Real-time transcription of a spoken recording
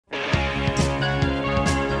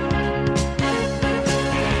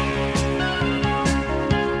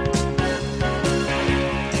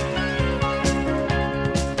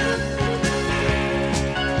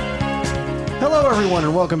everyone,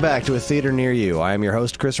 and welcome back to A Theater Near You. I am your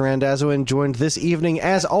host, Chris Randazzo, and joined this evening,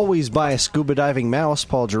 as always, by a scuba diving mouse,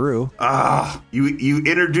 Paul Giroux. You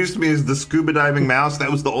introduced me as the scuba diving mouse.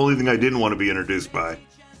 That was the only thing I didn't want to be introduced by.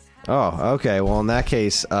 Oh, okay. Well, in that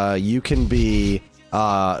case, you can be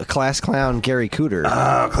class clown Gary Cooter.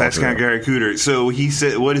 Class clown Gary Cooter. So he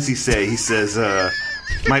said, what does he say? He says,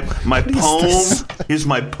 my poem, here's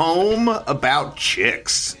my poem about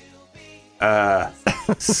chicks.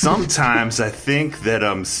 Sometimes I think that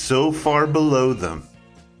I'm so far below them.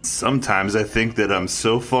 Sometimes I think that I'm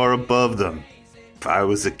so far above them. If I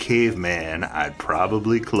was a caveman, I'd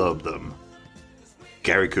probably club them.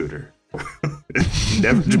 Gary Cooter.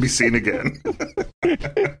 Never to be seen again.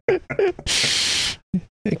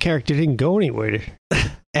 That character didn't go anywhere.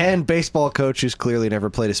 And baseball coach who's clearly never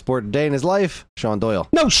played a sport a day in his life, Sean Doyle.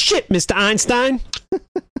 No shit, Mr. Einstein.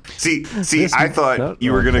 See, I thought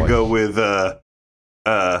you were going to go with the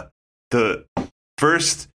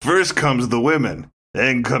first comes the women,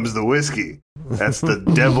 then comes the whiskey. That's the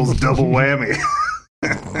devil's double whammy.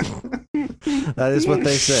 That is what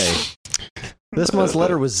they say. This month's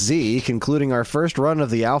letter was Z, concluding our first run of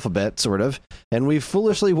the alphabet, sort of, and we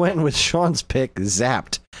foolishly went with Sean's pick,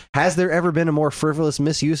 Zapped. Has there ever been a more frivolous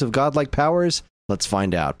misuse of godlike powers? Let's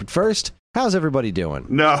find out. But first, how's everybody doing?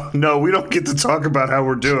 No, we don't get to talk about how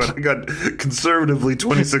we're doing. I got conservatively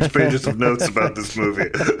 26 pages of notes about this movie.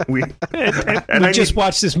 We just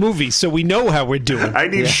watched this movie, so we know how we're doing. I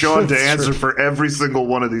need Sean to answer for every single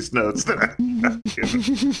one of these notes. To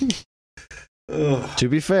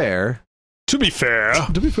be fair.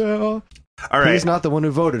 All right. He's not the one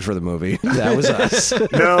who voted for the movie. That was us.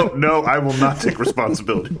 No, I will not take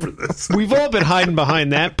responsibility for this. We've all been hiding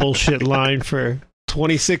behind that bullshit line for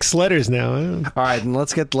 26 letters now. All right, and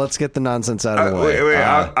let's get the nonsense out of the way. Wait,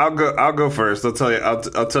 I'll go first. I'll tell you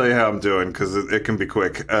how I'm doing because it can be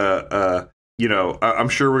quick. I'm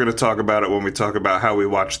sure we're going to talk about it when we talk about how we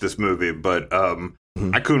watched this movie, but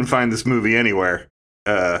I couldn't find this movie anywhere.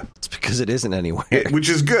 It's because it isn't anywhere, which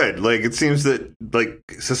is good. Like, it seems that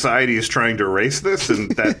society is trying to erase this, and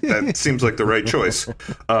that seems like the right choice.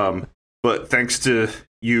 But thanks to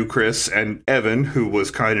you, Chris, and Evan, who was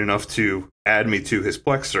kind enough to add me to his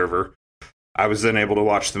Plex server, I was then able to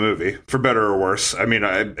watch the movie, for better or worse. I mean,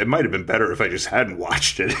 it might have been better if I just hadn't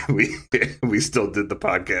watched it. We still did the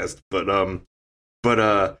podcast, but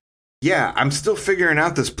yeah, I'm still figuring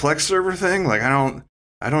out this Plex server thing. Like,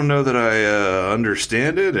 I don't know that I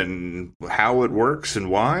understand it and how it works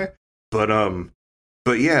and why, but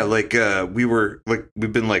yeah,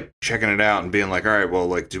 we've been checking it out and being like, all right,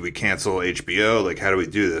 well, do we cancel HBO? Like, how do we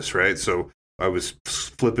do this, right? So I was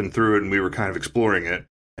flipping through it and we were kind of exploring it,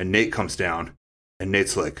 and Nate comes down and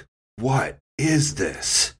Nate's like, what is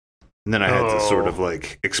this? And then I had to sort of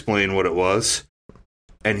explain what it was,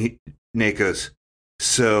 and Nate goes,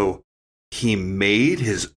 so he made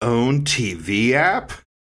his own TV app?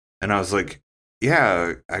 And I was like,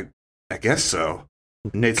 yeah, I guess so.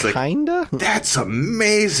 And Nate's like, kinda? That's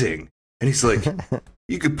amazing. And he's like,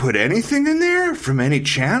 you could put anything in there from any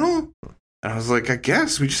channel? And I was like, I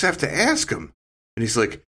guess we just have to ask him. And he's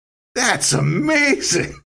like, that's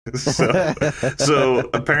amazing.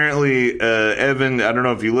 So apparently, Evan, I don't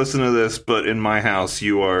know if you listen to this, but in my house,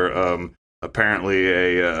 you are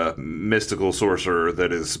apparently a mystical sorcerer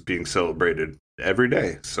that is being celebrated every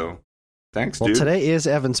day. So thanks, dude. Well, today is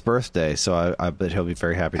Evan's birthday, so I bet he'll be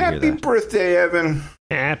very happy to hear that. Happy birthday, Evan.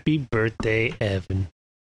 Happy birthday, Evan.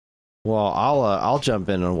 Well, I'll jump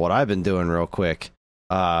in on what I've been doing real quick.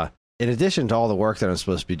 In addition to all the work that I'm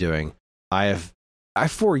supposed to be doing,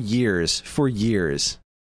 for years,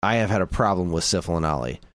 I have had a problem with Sifl and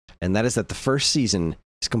Ollie, and that is that the first season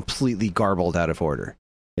is completely garbled out of order.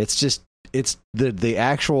 It's the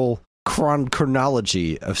actual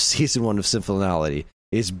chronology of season 1 of Sifl and Ollie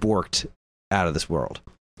is borked out of this world.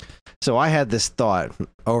 So I had this thought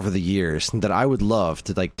over the years that I would love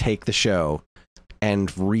to take the show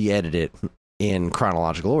and re-edit it in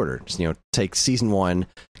chronological order. Just, take season 1,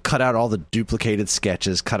 cut out all the duplicated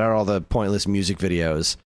sketches, cut out all the pointless music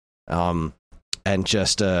videos, and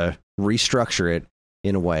just restructure it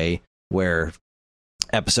in a way where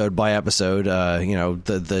episode by episode,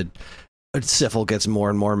 the Sifl gets more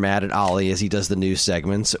and more mad at Ollie as he does the news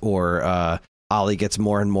segments, or Ollie gets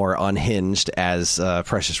more and more unhinged as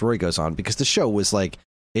Precious Roy goes on, because the show was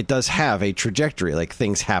it does have a trajectory.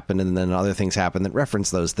 Things happen and then other things happen that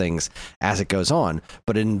reference those things as it goes on.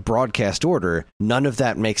 But in broadcast order, none of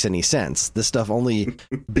that makes any sense. This stuff only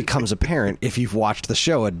becomes apparent if you've watched the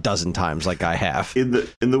show a dozen times like I have. In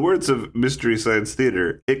the words of Mystery Science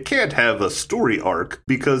Theater, it can't have a story arc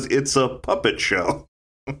because it's a puppet show.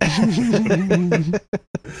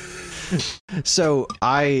 So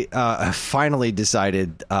I finally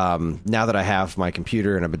decided, now that I have my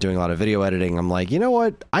computer and I've been doing a lot of video editing, I'm like, you know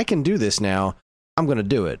what? I can do this now. I'm going to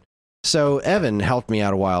do it. So Evan helped me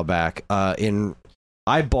out a while back.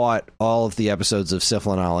 I bought all of the episodes of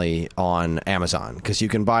Syphil and Ollie on Amazon, because you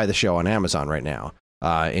can buy the show on Amazon right now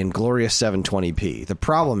in glorious 720p. The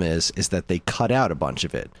problem is that they cut out a bunch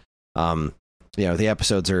of it. The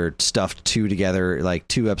episodes are stuffed two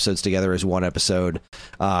episodes together as one episode.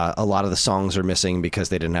 A lot of the songs are missing because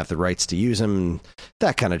they didn't have the rights to use them,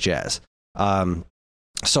 that kind of jazz.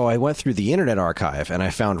 So I went through the Internet Archive and I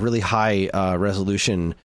found really high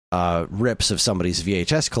resolution rips of somebody's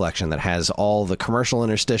VHS collection that has all the commercial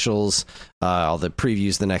interstitials, all the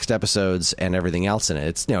previews, the next episodes, and everything else in it.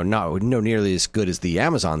 It's not nearly as good as the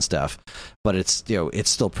Amazon stuff, but it's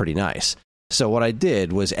still pretty nice. So what I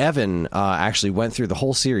did was Evan actually went through the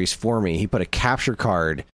whole series for me. He put a capture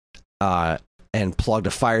card and plugged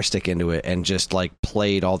a Fire Stick into it and just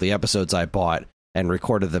played all the episodes I bought and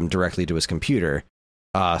recorded them directly to his computer.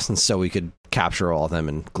 So we could capture all of them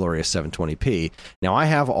in glorious 720p. Now I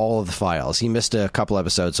have all of the files. He missed a couple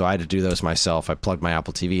episodes, so I had to do those myself. I plugged my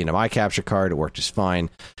Apple TV into my capture card. It worked just fine.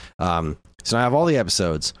 So I have all the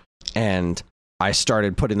episodes, and I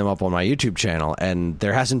started putting them up on my YouTube channel, and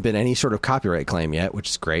there hasn't been any sort of copyright claim yet, which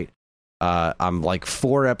is great. I'm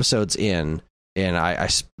 4 episodes in, and I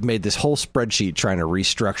made this whole spreadsheet trying to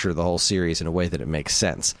restructure the whole series in a way that it makes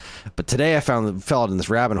sense. But today I fell in this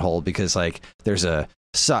rabbit hole because there's a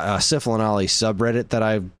Syphil and Ollie subreddit that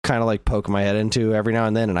I kind of poke my head into every now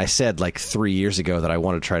and then, and I said 3 years ago that I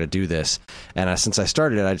want to try to do this, and since I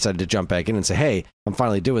started it, I decided to jump back in and say, hey, I'm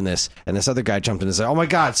finally doing this. And this other guy jumped in and said, oh my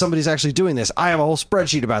god, somebody's actually doing this. I have a whole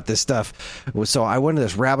spreadsheet about this stuff. So I went into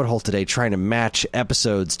this rabbit hole today trying to match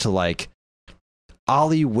episodes to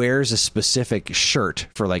Ollie wears a specific shirt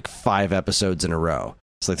for 5 episodes in a row.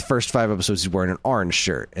 So the first 5 episodes he's wearing an orange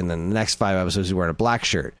shirt, and then the next 5 episodes he's wearing a black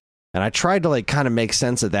shirt. And I tried to kind of make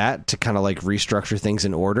sense of that to kind of restructure things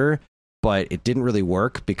in order, but it didn't really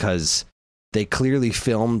work because they clearly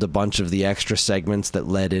filmed a bunch of the extra segments that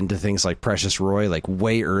led into things like Precious Roy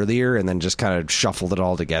way earlier and then just kind of shuffled it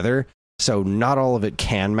all together. So not all of it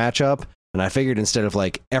can match up. And I figured instead of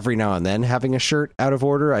every now and then having a shirt out of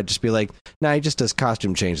order, I'd just be nah, he just does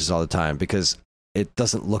costume changes all the time, because it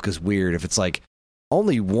doesn't look as weird if it's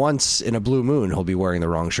only once in a blue moon he'll be wearing the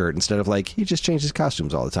wrong shirt instead of he just changes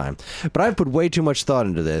costumes all the time. But I've put way too much thought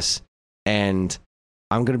into this, and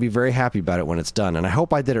I'm going to be very happy about it when it's done. And I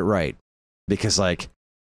hope I did it right, because I'm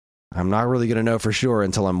not really going to know for sure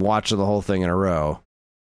until I'm watching the whole thing in a row.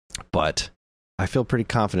 But I feel pretty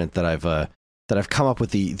confident that I've come up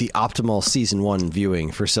with the optimal season 1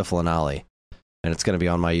 viewing for Syphil and Ollie, and it's going to be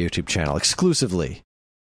on my YouTube channel exclusively.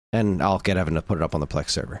 And I'll get Evan to put it up on the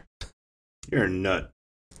Plex server. You're a nut.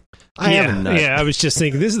 I am a nut. Yeah, I was just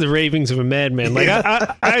thinking, this is the ravings of a madman.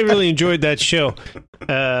 I really enjoyed that show.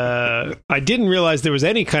 I didn't realize there was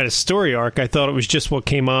any kind of story arc. I thought it was just what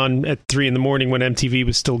came on at 3 a.m. when MTV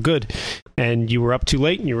was still good. And you were up too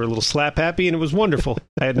late, and you were a little slap happy, and it was wonderful.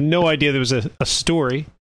 I had no idea there was a story.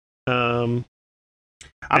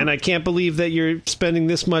 And I can't believe that you're spending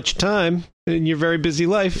this much time in your very busy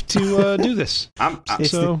life to do this. I'm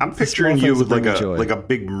picturing you with a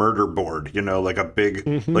big murder board, a big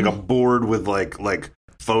a board with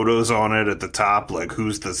photos on it at the top,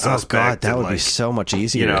 who's the suspect. Oh god, that would be so much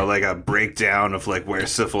easier. A breakdown of where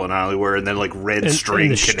Syphil and Ollie were, and then red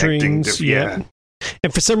string connecting. Yeah.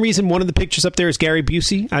 And for some reason, one of the pictures up there is Gary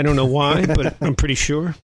Busey. I don't know why, but I'm pretty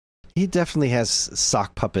sure he definitely has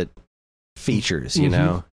sock puppet features,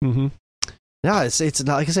 know. Mm-hmm. No, it's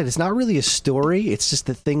not, like I said, it's not really a story. It's just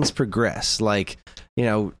that things progress. In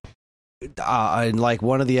one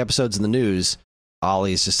of the episodes in the news,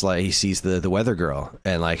 Ollie's just he sees the weather girl,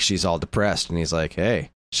 and she's all depressed, and he's like,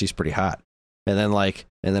 hey, she's pretty hot. And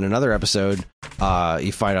then another episode,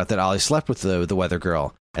 you find out that Ollie slept with the weather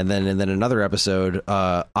girl. And then another episode,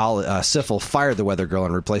 Syphil fired the weather girl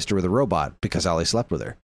and replaced her with a robot because Ollie slept with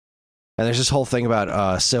her. And there's this whole thing about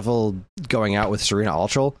Syphil going out with Serena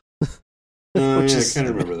Altschul. I kind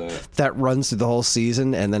of remember that. That runs through the whole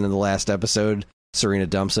season, and then in the last episode, Serena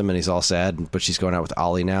dumps him, and he's all sad, but she's going out with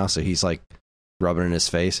Ollie now, so he's rubbing in his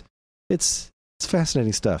face. It's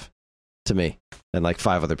fascinating stuff to me, and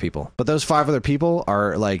 5 other people. But those 5 other people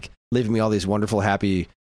are leaving me all these wonderful, happy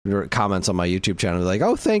comments on my YouTube channel. They're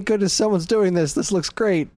oh, thank goodness someone's doing this. This looks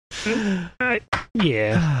great.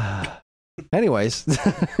 Yeah. Anyways,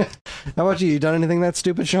 how about you? You done anything that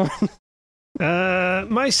stupid, Sean?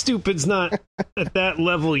 My stupid's not at that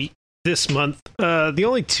level this month. The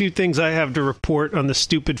only two things I have to report on the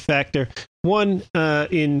stupid factor. One,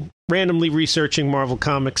 in randomly researching Marvel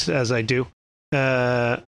Comics, as I do,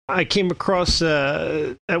 I came across,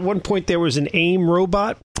 at one point there was an AIM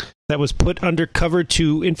robot that was put undercover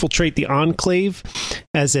to infiltrate the Enclave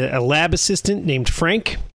as a lab assistant named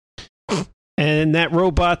Frank. And that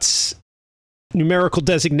robot's numerical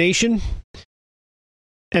designation,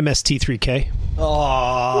 MST3K.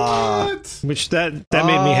 Oh, which that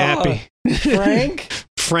made me happy. Frank?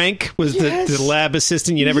 Frank was the lab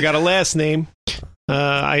assistant. You never got a last name.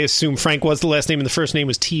 I assume Frank was the last name and the first name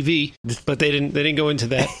was TV, but they didn't go into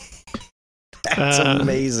that. That's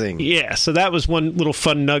amazing. Yeah, so that was one little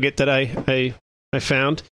fun nugget that I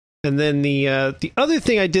found. And then the other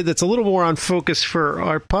thing I did that's a little more on focus for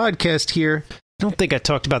our podcast here, I don't think I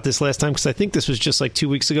talked about this last time because I think this was just like 2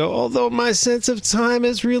 weeks ago, although my sense of time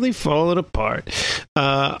has really fallen apart.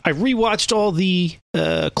 I rewatched all the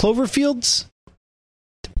Cloverfields.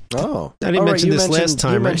 Oh. I didn't mention this last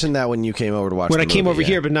time. You mentioned that when you came over to watch when I came over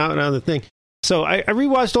here, but not on the thing. So I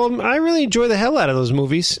rewatched all of them. I really enjoy the hell out of those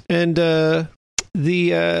movies. And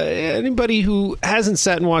anybody who hasn't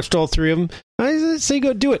sat and watched all three of them, I say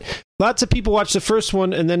go do it. Lots of people watch the first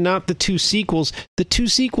one and then not the two sequels. The two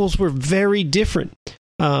sequels were very different.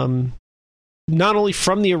 Not only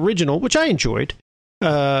from the original, which I enjoyed,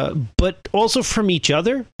 but also from each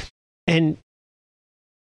other. And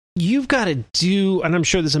you've got to do, and I'm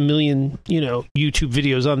sure there's a million, YouTube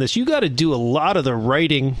videos on this. You got to do a lot of the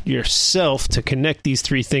writing yourself to connect these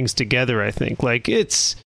three things together. I think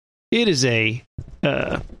it is a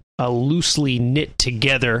loosely knit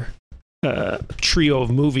together trio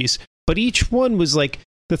of movies, but each one was like,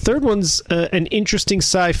 the third one's an interesting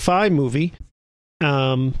sci-fi movie,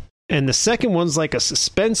 and the second one's like a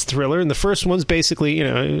suspense thriller, and the first one's basically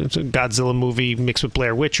it's a Godzilla movie mixed with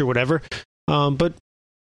Blair Witch or whatever, but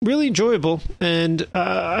really enjoyable. And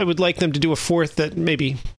I would like them to do a fourth that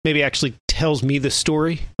maybe actually tells me the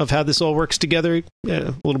story of how this all works together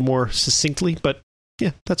a little more succinctly. But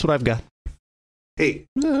yeah, that's what I've got. Hey,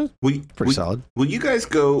 pretty solid. Will you guys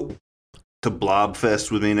go to Blobfest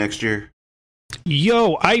with me next year?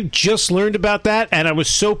 Yo, I just learned about that, and I was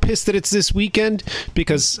so pissed that it's this weekend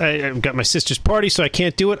because I've got my sister's party, so I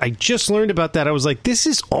can't do it. I just learned about that. I was like, this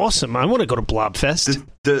is awesome. I want to go to Blobfest.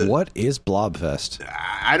 What is Blobfest?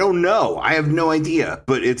 I don't know. I have no idea,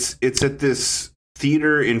 but it's at this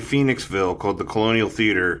theater in Phoenixville called the Colonial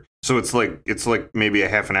Theater. So it's like maybe a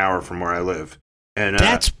half an hour from where I live. And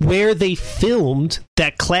that's where they filmed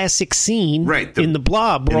that classic scene in the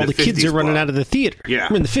Blob where all the kids are running out of the theater.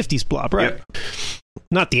 Yeah. In the 50s Blob, right? Yep.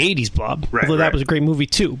 Not the 80s Blob, although that was a great movie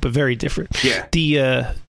too, but very different. Yeah.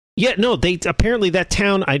 They apparently that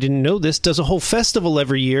town, I didn't know this, does a whole festival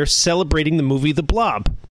every year celebrating the movie The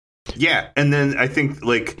Blob. Yeah, and then I think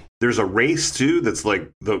like there's a race too that's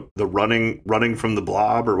like the running from the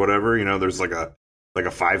Blob or whatever, there's like a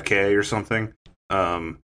 5K or something.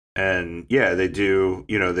 And yeah, they do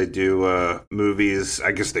movies.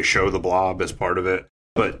 I guess they show the Blob as part of it.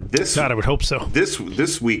 But God, I would hope so.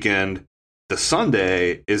 This weekend, the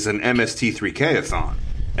Sunday is an MST3K-a-thon,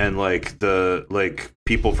 and like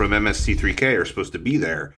people from MST3K are supposed to be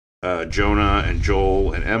there. Jonah and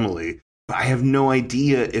Joel and Emily. But I have no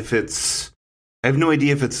idea if it's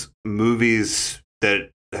movies that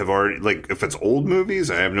have already, like, if it's old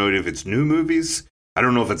movies. I have no idea if it's new movies. I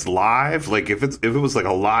don't know if it's live. Like if it was like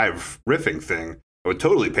a live riffing thing, I would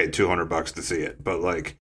totally pay $200 to see it. But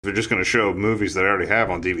like if they're just going to show movies that I already have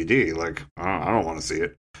on DVD, like I don't want to see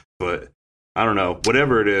it. But I don't know.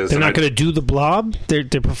 Whatever it is, they're not going to do the Blob. They're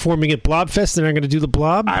performing at Blobfest. They're not going to do the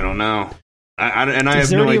Blob. I don't know. I have no idea. Is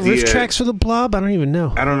there any riff tracks for the Blob? I don't even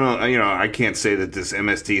know. I don't know. I can't say that this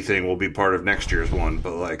MST thing will be part of next year's one.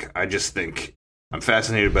 But like, I just think I'm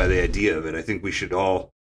fascinated by the idea of it. I think we should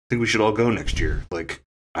all go next year. Like,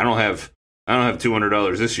 I don't have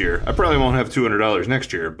 $200 this year. I probably won't have $200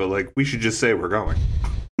 next year, but like, we should just say we're going.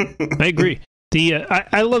 I agree.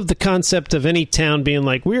 I love the concept of any town being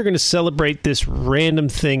like, we're going to celebrate this random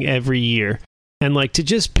thing every year, and like to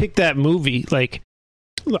just pick that movie. Like,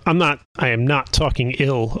 I am not talking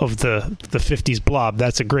ill of the 50s Blob.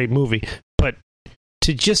 That's a great movie, but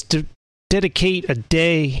to dedicate a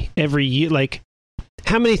day every year, like.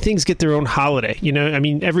 How many things get their own holiday? I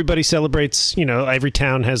mean, everybody celebrates, every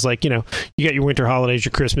town has like, you got your winter holidays,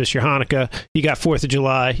 your Christmas, your Hanukkah, you got 4th of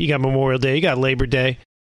July, you got Memorial Day, you got Labor Day.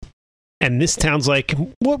 And this town's like,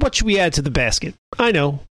 what should we add to the basket? I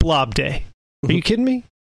know, Blob Day. Are you kidding me?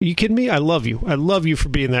 I love you. I love you for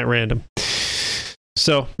being that random.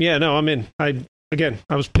 So, yeah, no, I'm in. I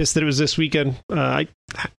was pissed that it was this weekend. I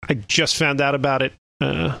just found out about it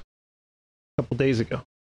a couple days ago.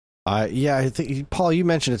 I think Paul, you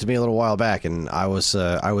mentioned it to me a little while back, and I was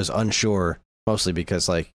unsure, mostly because,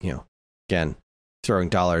 like, again, throwing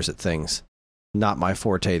dollars at things, not my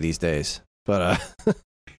forte these days. But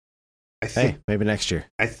hey, maybe next year.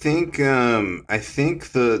 I think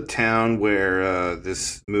the town where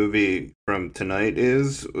this movie from tonight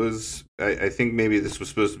was. I think maybe this was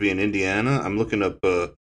supposed to be in Indiana. I'm looking up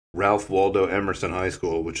Ralph Waldo Emerson High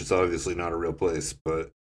School, which is obviously not a real place,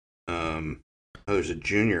 but there's a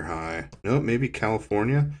junior high. No, maybe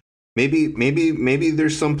California. Maybe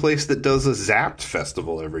there's some place that does a Zapped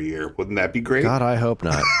festival every year. Wouldn't that be great? God, I hope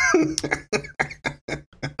not.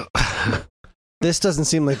 This doesn't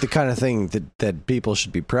seem like the kind of thing that people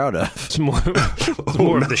should be proud of. It's more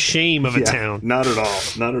of the shame of a town. Not at all.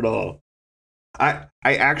 Not at all. I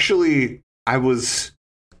was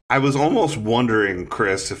almost wondering,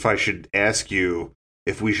 Chris, if I should ask you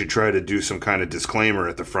if we should try to do some kind of disclaimer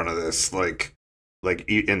at the front of this, like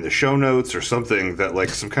in the show notes or something, that like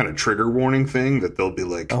some kind of trigger warning thing that there'll be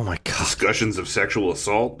like, oh my God, discussions of sexual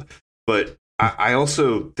assault. But I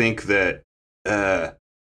also think that,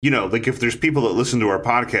 like if there's people that listen to our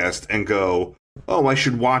podcast and go, oh, I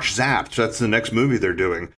should watch Zapped, that's the next movie they're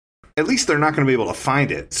doing, at least they're not going to be able to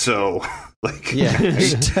find it. So, like, yeah, you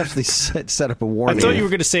should definitely set up a warning. I thought you were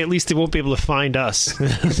going to say at least they won't be able to find us.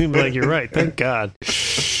 It seemed like you're right. Thank God.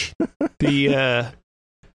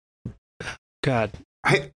 God,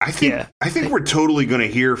 I think we're totally going to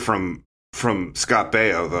hear from Scott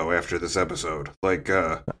Baio though after this episode. Like,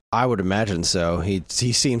 I would imagine so. He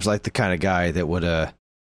seems like the kind of guy that would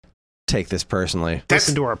take this personally.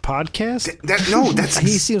 Listen to our podcast?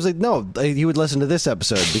 He seems like he would listen to this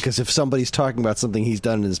episode, because if somebody's talking about something he's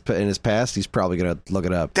done in his past, he's probably going to look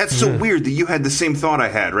it up. That's so weird that you had the same thought I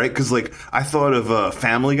had, right? Because like I thought of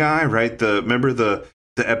Family Guy, right? Remember the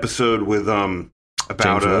episode with about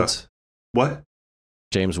James Woods? What?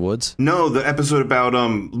 James Woods? No, the episode about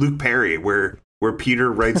Luke Perry, where Peter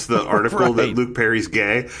writes the article right. that Luke Perry's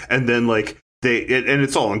gay, and then like and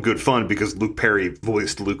it's all in good fun because Luke Perry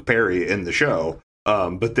voiced Luke Perry in the show.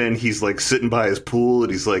 But then he's like sitting by his pool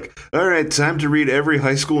and he's like, all right, time to read every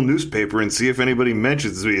high school newspaper and see if anybody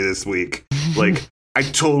mentions me this week. Like, I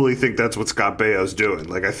totally think that's what Scott Baio's doing.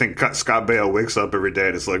 Like, I think Scott Baio wakes up every day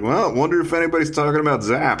and it's like, well, I wonder if anybody's talking about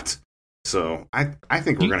Zapped. So I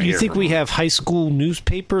think we're going to hear. You think we have high school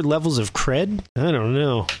newspaper levels of cred? I don't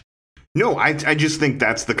know. No, I just think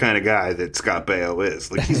that's the kind of guy that Scott Baio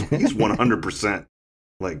is. Like he's 100%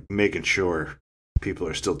 like making sure people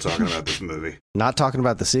are still talking about this movie. Not talking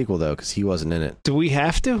about the sequel though, because he wasn't in it. Do we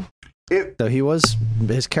have to? So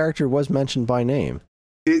his character was mentioned by name.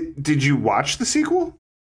 Did you watch the sequel?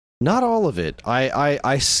 Not all of it.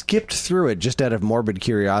 I skipped through it just out of morbid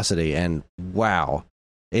curiosity, and wow.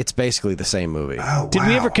 It's basically the same movie. Oh, Did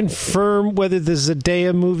we ever confirm whether the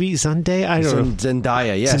Zendaya movie... Zendaya? I don't know.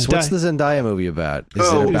 Zendaya, yes. What's the Zendaya movie about?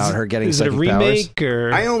 Is it about her getting psychic powers? Is it a remake?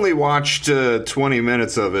 Or? I only watched 20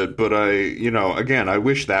 minutes of it, but I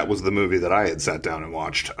wish that was the movie that I had sat down and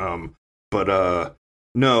watched. No.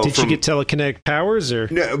 Did she get telekinetic powers? Or?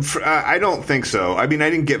 No, I don't think so. I mean, I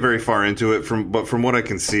didn't get very far into it, but from what I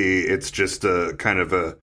can see, it's just a kind of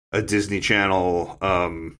a Disney Channel...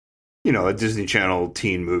 a Disney Channel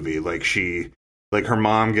teen movie. Like her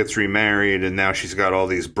mom gets remarried and now she's got all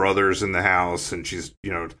these brothers in the house and she's,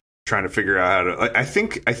 trying to figure out how to, I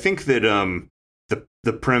think that,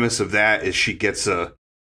 the premise of that is she gets a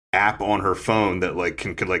app on her phone that like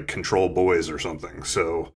can like control boys or something.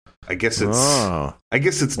 So I guess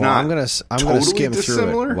it's not. I'm gonna skim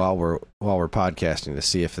through it while we're podcasting to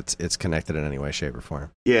see if it's connected in any way, shape, or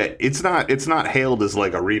form. Yeah. It's not hailed as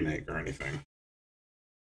like a remake or anything.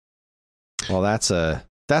 Well, that's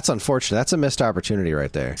unfortunate. That's a missed opportunity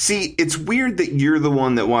right there. See, it's weird that you're the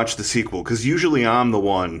one that watched the sequel, because usually I'm the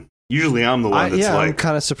one that's I'm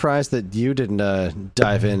kind of surprised that you didn't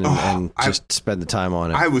dive in and just spend the time on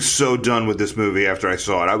it. I was so done with this movie after I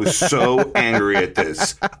saw it. I was so angry at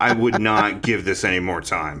this. I would not give this any more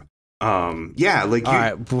time. All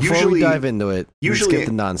right, before we dive into it, let's get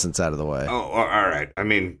the nonsense out of the way. Oh, all right. I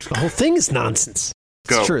mean, the whole thing is nonsense.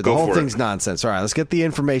 It's true. The whole thing's nonsense. All right, let's get the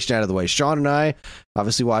information out of the way. Sean and I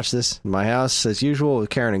obviously watched this in my house as usual with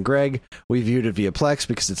Karen and Greg. We viewed it via Plex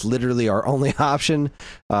because it's literally our only option.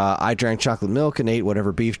 I drank chocolate milk and ate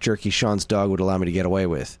whatever beef jerky Sean's dog would allow me to get away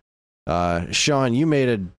with. Sean, you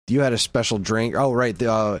had a special drink. Oh, right.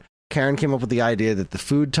 Karen came up with the idea that the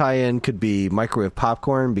food tie-in could be microwave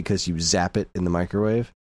popcorn because you zap it in the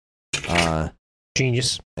microwave.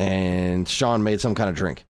 Genius. And Sean made some kind of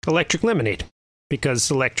drink. Electric lemonade.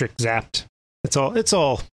 Because electric zapped. It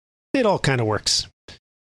all kind of works.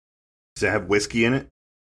 Does it have whiskey in it?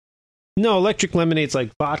 No, electric lemonade's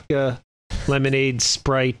like vodka, lemonade,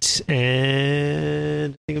 Sprite,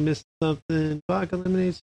 and I think I missed something. Vodka,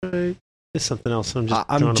 lemonade, Sprite. There's something else.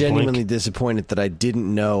 I'm genuinely disappointed that I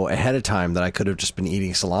didn't know ahead of time that I could have just been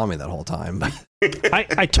eating salami that whole time.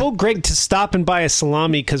 I told Greg to stop and buy a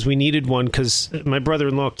salami because we needed one, because my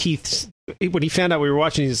brother-in-law, Keith, when he found out we were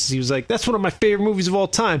watching this, he was like, that's one of my favorite movies of all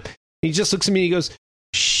time. And he just looks at me and he goes,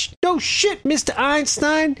 shh, no shit, Mr.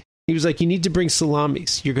 Einstein. He was like, you need to bring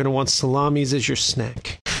salamis. You're going to want salamis as your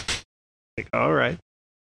snack. Like, all right.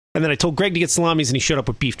 And then I told Greg to get salamis and he showed up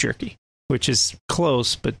with beef jerky, which is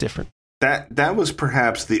close but different. That was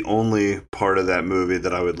perhaps the only part of that movie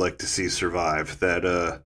that I would like to see survive.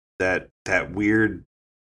 That weird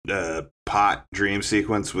pot dream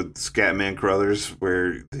sequence with Scatman Crothers,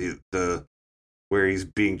 where where he's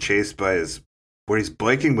being chased by where he's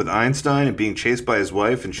biking with Einstein and being chased by his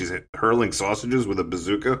wife, and she's hurling sausages with a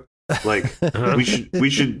bazooka. Like, we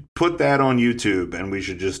should put that on YouTube, and we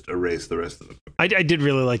should just erase the rest of it. I did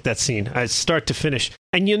really like that scene, start to finish.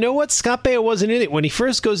 And you know what? Scott Baio wasn't in it. When he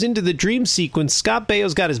first goes into the dream sequence, Scott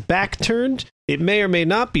Baio's got his back turned. It may or may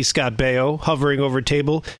not be Scott Baio hovering over a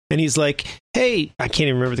table, and he's like, hey, I can't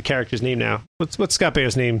even remember the character's name now. What's Scott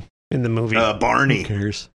Baio's name in the movie? Barney. Who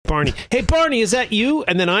cares? Barney. Hey, Barney, is that you?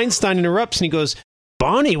 And then Einstein interrupts, and he goes,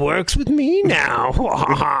 Barney works with me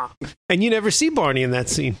now. And you never see Barney in that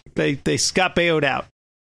scene. They Scott Baio'd out.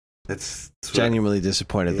 That's genuinely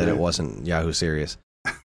disappointed that it wasn't Yahoo Serious.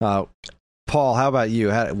 Paul, how about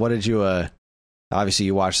you? What did you? Obviously,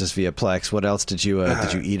 you watched this via Plex. What else did you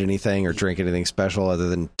eat anything or drink anything special other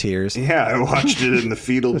than tears? Yeah, I watched it in the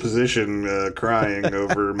fetal position, crying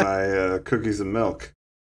over my cookies and milk.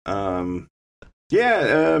 No,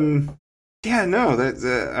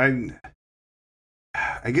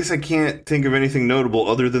 I guess I can't think of anything notable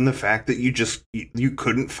other than the fact that you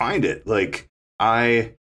couldn't find it. Like,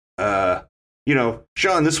 Sean,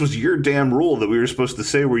 this was your damn rule that we were supposed to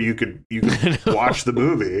say where you could watch the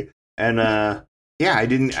movie, and I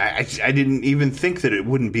didn't even think that it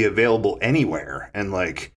wouldn't be available anywhere, and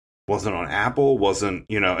like wasn't on Apple, wasn't,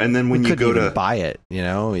 and then when you go to buy it,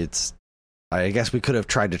 it's. I guess we could have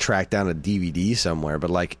tried to track down a DVD somewhere, but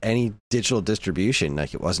like any digital distribution,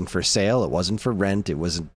 like it wasn't for sale, it wasn't for rent, it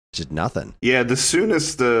wasn't just nothing. Yeah, the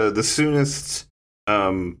soonest DVD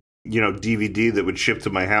that would ship to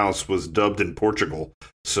my house was dubbed in Portugal.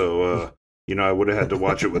 So I would have had to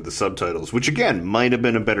watch it with the subtitles, which again might have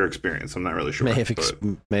been a better experience. I'm not really sure. May have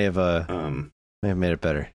made it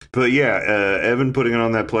better. But yeah, Evan putting it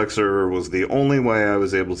on that Plex server was the only way I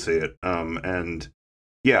was able to see it. And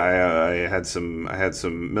yeah, I had some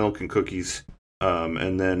milk and cookies,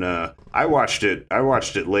 and then I watched it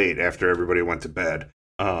late after everybody went to bed.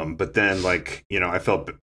 But then, I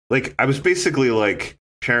felt like I was basically like,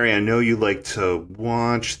 Sherry, I know you like to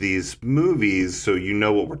watch these movies, so you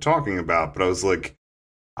know what we're talking about. But I was like,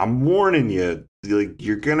 I'm warning you, like,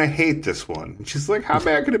 you're gonna hate this one. And she's like, how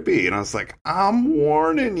bad could it be? And I was like, I'm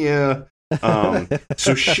warning you.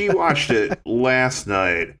 So she watched it last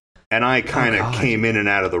night. And I kind of came in and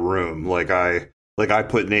out of the room. I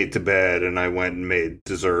put Nate to bed and I went and made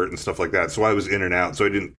dessert and stuff like that. So I was in and out. So I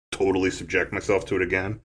didn't totally subject myself to it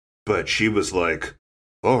again. But she was like,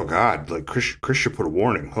 oh God, like Chris should put a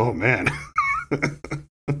warning. Oh man.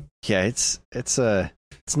 Yeah, it's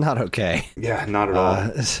not okay. Yeah, not at all.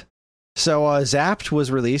 So Zapped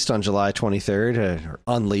was released on July 23rd, or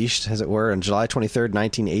unleashed as it were, on July 23rd,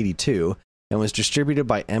 1982. And was distributed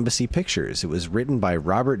by Embassy Pictures. It was written by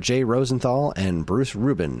Robert J. Rosenthal and Bruce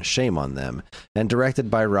Rubin, shame on them, and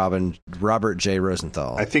directed by Robert J.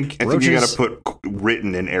 Rosenthal. I think you got to put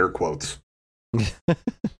written in air quotes.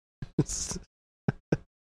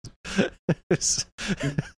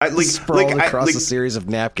 Sprawled across a series of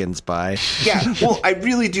napkins by. Yeah, well, I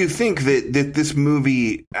really do think that this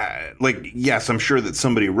movie, yes, I'm sure that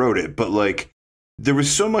somebody wrote it, but there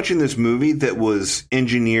was so much in this movie that was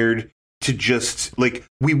engineered to just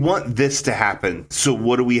we want this to happen, so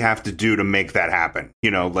what do we have to do to make that happen?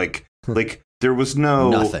 There was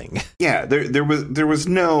nothing. Yeah, there was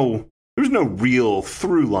no real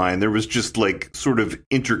through line. There was just sort of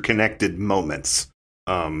interconnected moments,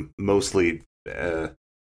 mostly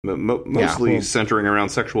centering around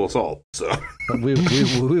sexual assault. So we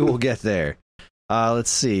will get there.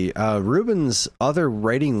 Let's see. Rubin's other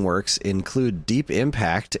writing works include Deep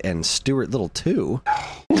Impact and Stuart Little 2.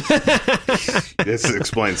 This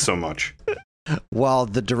explains so much. While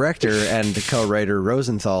the director and co-writer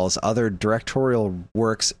Rosenthal's other directorial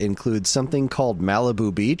works include something called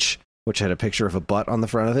Malibu Beach, which had a picture of a butt on the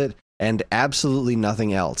front of it, and absolutely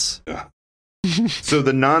nothing else. So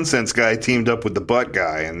the nonsense guy teamed up with the butt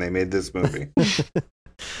guy, and they made this movie.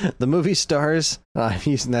 The movie stars, I'm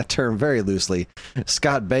using that term very loosely,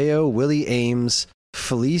 Scott Baio, Willie Ames,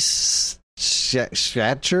 Felice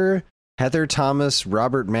Schatcher, Heather Thomas,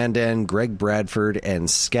 Robert Mandan, Greg Bradford, and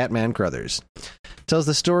Scatman Crothers. Tells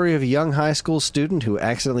the story of a young high school student who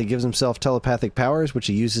accidentally gives himself telepathic powers, which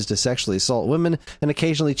he uses to sexually assault women and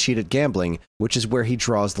occasionally cheat at gambling, which is where he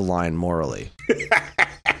draws the line morally.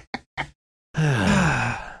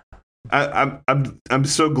 I'm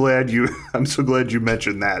so glad you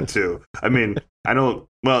mentioned that too. I mean,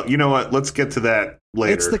 well, you know what? Let's get to that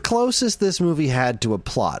later. It's the closest this movie had to a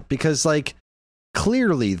plot because, like,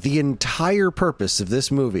 clearly the entire purpose of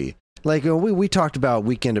this movie, like we talked about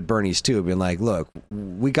Weekend at Bernie's too, being like, look,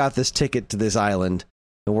 we got this ticket to this island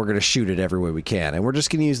and we're going to shoot it every way we can. And we're just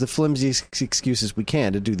going to use the flimsiest excuses we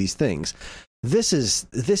can to do these things. This is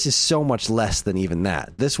so much less than even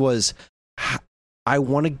that. This was, I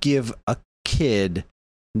want to give a kid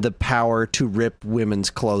the power to rip women's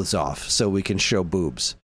clothes off so we can show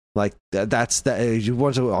boobs. Like I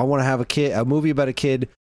want to have a movie about a kid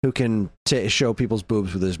who can show people's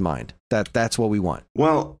boobs with his mind. That's what we want.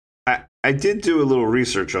 Well, I did do a little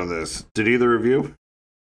research on this. Did either of you?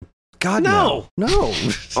 God, no.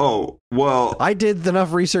 Oh, well. I did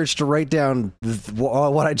enough research to write down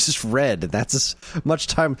what I just read. That's as much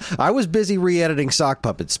time. I was busy re-editing sock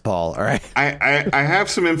puppets, Paul. All right. I have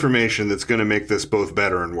some information that's going to make this both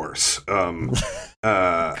better and worse.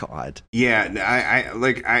 God. Yeah,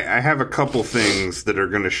 I have a couple things that are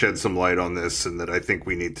going to shed some light on this and that I think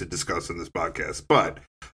we need to discuss in this podcast. But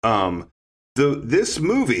this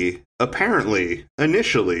movie apparently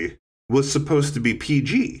initially was supposed to be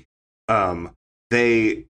PG.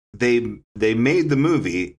 They made the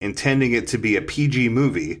movie intending it to be a PG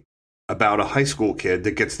movie about a high school kid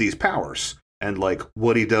that gets these powers and like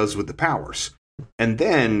what he does with the powers. And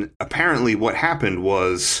then apparently what happened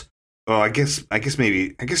was, I guess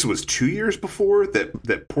it was 2 years before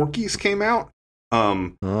that Porky's came out.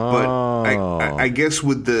 But I guess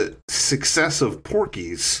with the success of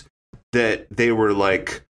Porky's that they were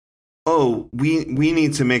like, oh, we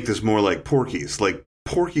need to make this more like Porky's. Like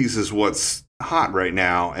Porky's is what's hot right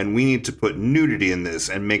now, and we need to put nudity in this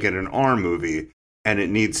and make it an R movie, and it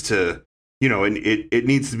needs to, and it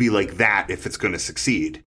needs to be like that if it's going to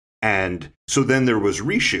succeed. And so then there was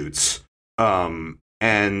reshoots, I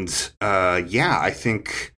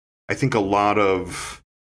think a lot of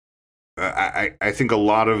I think a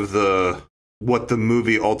lot of what the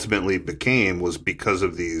movie ultimately became was because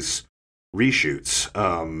of these reshoots.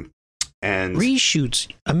 And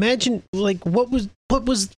reshoots. Imagine, like, what was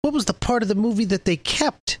the part of the movie that they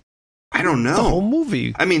kept? I don't know. The whole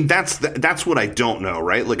movie. I mean, that's what I don't know,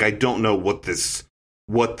 right? Like, I don't know what this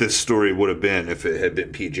story would have been if it had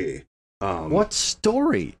been PG. What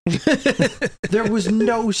story? There was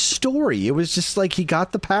no story. It was just like he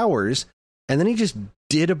got the powers, and then he just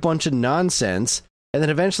did a bunch of nonsense, and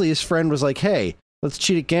then eventually his friend was like, "Hey, let's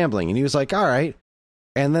cheat at gambling," and he was like, "All right."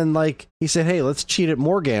 And then, like, he said, "Hey, let's cheat at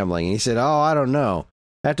more gambling." And he said, "Oh, I don't know.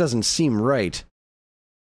 That doesn't seem right.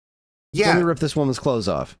 Yeah. Let me rip this woman's clothes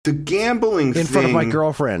off." The gambling in front of my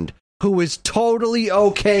girlfriend, who is totally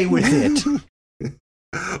okay with it.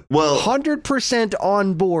 Well, 100%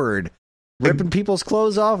 on board. Ripping people's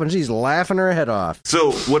clothes off, and she's laughing her head off. So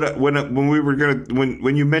when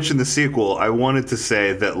you mentioned the sequel, I wanted to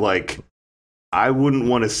say that, like, I wouldn't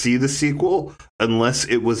want to see the sequel unless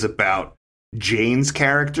it was about Jane's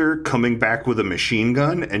character coming back with a machine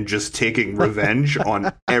gun and just taking revenge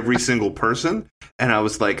on every single person. And I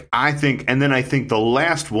was like, I think the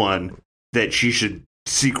last one that she should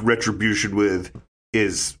seek retribution with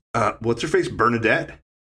is what's her face? Bernadette?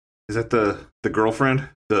 Is that the girlfriend?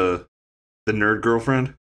 The nerd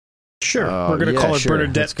girlfriend? Sure. We're going to call her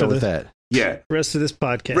Bernadette for the rest of this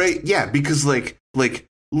podcast. Right, yeah, because like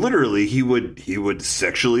literally he would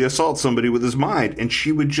sexually assault somebody with his mind, and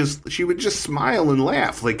she would just smile and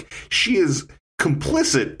laugh. Like, she is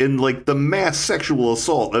complicit in, like, the mass sexual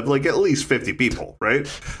assault of, like, at least 50 people, right?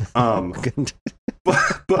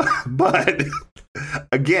 But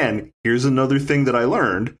again, here's another thing that I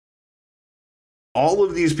learned. All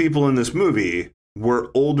of these people in this movie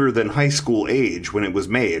were older than high school age when it was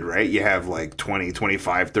made, right? You have like 20,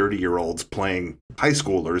 25, 30-year-olds playing high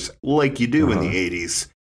schoolers like you do in the 80s.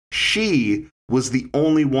 She was the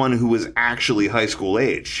only one who was actually high school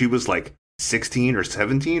age. She was like 16 or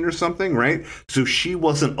 17 or something, right? So she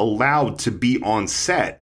wasn't allowed to be on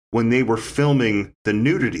set when they were filming the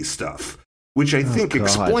nudity stuff, which I think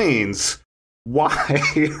explains why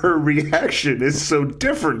her reaction is so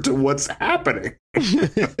different to what's happening.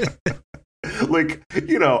 Like,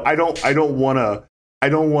 I don't want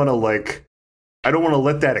to like I don't want to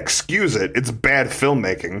let that excuse it. It's bad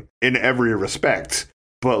filmmaking in every respect.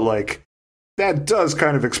 But, like, that does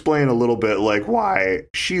kind of explain a little bit, like, why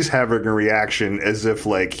she's having a reaction as if,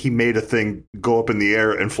 like, he made a thing go up in the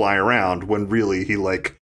air and fly around when really he,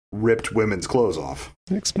 like, ripped women's clothes off.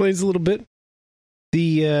 It explains a little bit.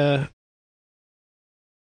 You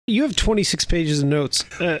have 26 pages of notes.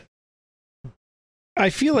 I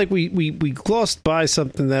feel like we glossed by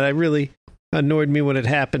something that I really annoyed me when it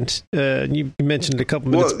happened. You mentioned it a couple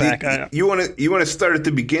minutes back. You want to start at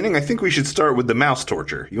the beginning? I think we should start with the mouse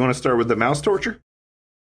torture. You want to start with the mouse torture?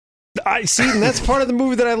 I see, and that's part of the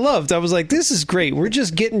movie that I loved. I was like, this is great. We're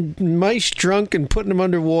just getting mice drunk and putting them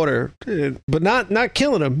underwater, but not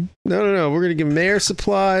killing them. No. We're going to give them air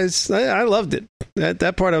supplies. I loved it.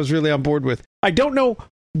 That part I was really on board with. I don't know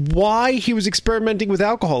why he was experimenting with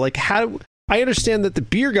alcohol. Like, how... I understand that the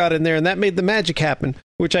beer got in there and that made the magic happen,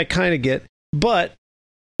 which I kind of get, but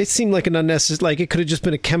it seemed like an unnecessary, like it could have just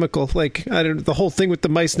been a chemical. Like, I don't, the whole thing with the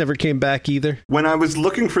mice never came back either. When I was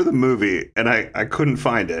looking for the movie and I couldn't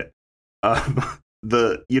find it,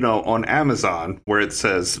 on Amazon where it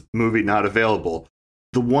says movie not available,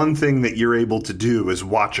 the one thing that you're able to do is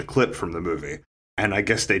watch a clip from the movie. And I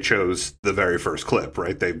guess they chose the very first clip,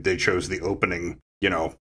 right? They chose the opening,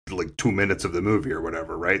 like 2 minutes of the movie or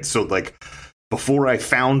whatever, right? So, like, before I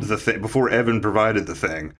found the thing, before Evan provided the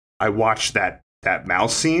thing, I watched that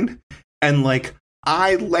mouse scene, and, like,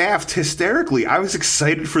 I laughed hysterically. I was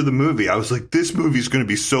excited for the movie. I was like, this movie's going to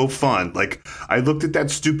be so fun. Like, I looked at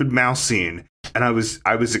that stupid mouse scene, and I was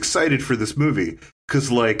excited for this movie,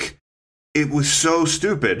 because, like, it was so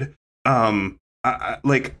stupid.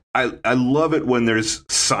 I love it when there's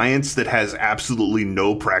science that has absolutely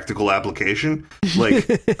no practical application. Like,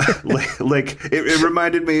 it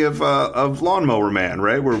reminded me of Lawnmower Man,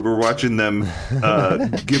 right? Where we're watching them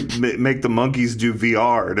make the monkeys do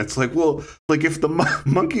VR, and it's like, well, like if the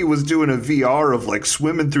monkey was doing a VR of like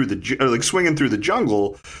swinging through the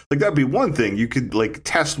jungle, like that'd be one thing. You could like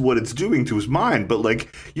test what it's doing to his mind, but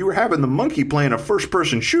like you were having the monkey playing a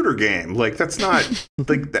first-person shooter game. Like that's not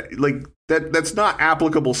that's not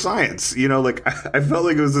applicable science, like I felt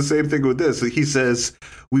like it was the same thing with this. He says,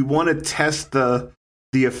 we want to test the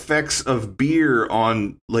effects of beer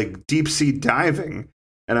on like deep sea diving.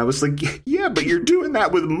 And I was like, yeah, but you're doing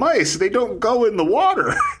that with mice. They don't go in the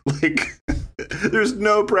water. Like there's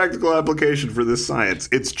no practical application for this science.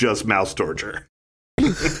 It's just mouse torture.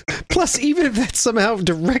 Plus, even if that's somehow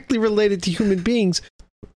directly related to human beings,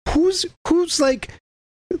 who's like,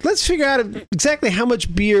 let's figure out exactly how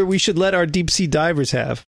much beer we should let our deep sea divers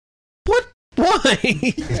have. What? Why?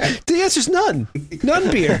 The answer's none.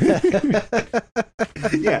 None beer.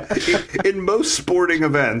 Yeah. In most sporting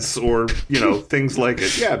events or, things like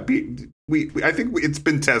it, yeah, I think it's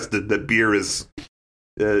been tested that beer is,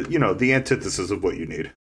 the antithesis of what you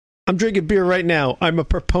need. I'm drinking beer right now. I'm a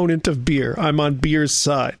proponent of beer. I'm on beer's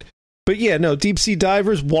side. But yeah, no, deep sea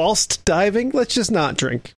divers, whilst diving, let's just not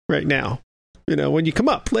drink right now. When you come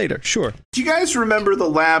up later, sure. Do you guys remember the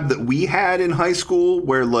lab that we had in high school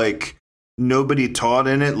where, like, nobody taught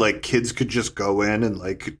in it? Like, kids could just go in and,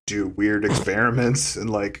 like, do weird experiments and,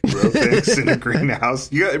 like, grow things in a greenhouse.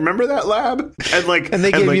 You guys remember that lab? And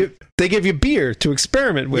they gave you beer to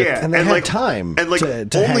experiment with. Yeah, and they had time. And, like, to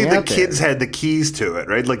only the there. kids had the keys to it,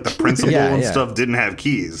 right? Like, the principal and stuff didn't have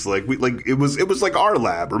keys. Like, it was like our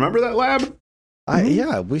lab. Remember that lab?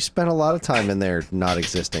 We spent a lot of time in there not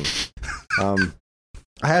existing. I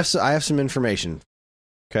have some information.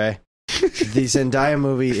 Okay, the Zendaya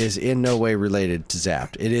movie is in no way related to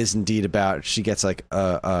Zapped. It is indeed about she gets like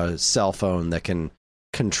a cell phone that can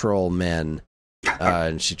control men,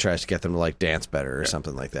 and she tries to get them to like dance better or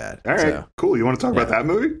something like that. All right, cool. You want to talk about that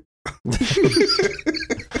movie?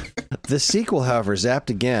 The sequel, however, Zapped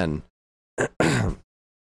Again.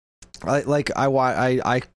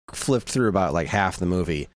 I flipped through about like half the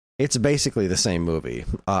movie. It's basically the same movie.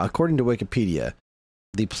 According to Wikipedia,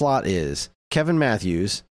 the plot is Kevin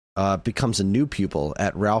Matthews becomes a new pupil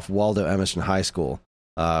at Ralph Waldo Emerson High School.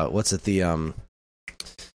 The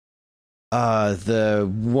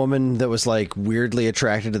woman that was like weirdly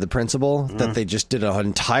attracted to the principal that they just did an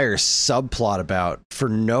entire subplot about for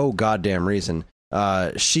no goddamn reason.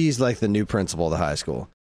 She's like the new principal of the high school.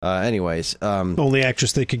 Only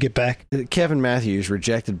actress they could get back. Kevin Matthews,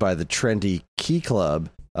 rejected by the trendy Key Club,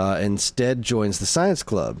 instead joins the Science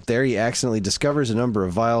Club. There he accidentally discovers a number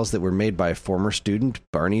of vials that were made by a former student,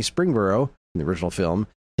 Barney Springboro, in the original film,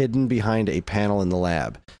 hidden behind a panel in the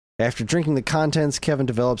lab. After drinking the contents, Kevin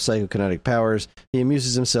develops psychokinetic powers. He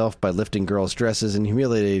amuses himself by lifting girls' dresses and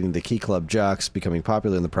humiliating the Key Club jocks, becoming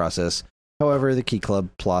popular in the process. However, the Key Club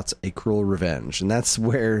plots a cruel revenge, and that's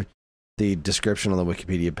where the description on the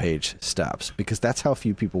Wikipedia page stops, because that's how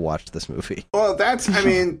few people watched this movie. Well, that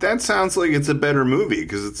sounds like it's a better movie,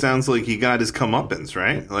 because it sounds like he got his comeuppance,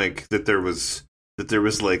 right? Like that there was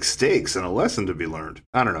like stakes and a lesson to be learned.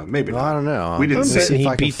 I don't know, maybe well, not. I don't know. We didn't see if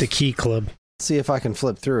he beat the Key Club. See if I can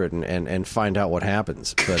flip through it and find out what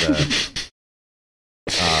happens. But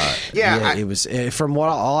it was from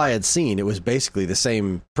all I had seen, it was basically the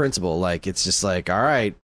same principle. Like, it's just like, all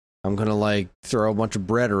right, I'm gonna like throw a bunch of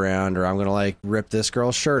bread around, or I'm gonna like rip this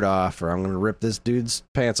girl's shirt off, or I'm gonna rip this dude's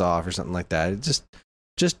pants off, or something like that. It's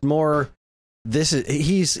just more.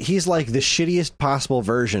 He's like the shittiest possible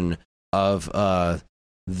version of the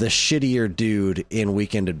shittier dude in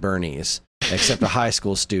Weekend at Bernie's, except a high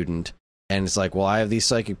school student. And it's like, well, I have these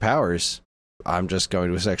psychic powers. I'm just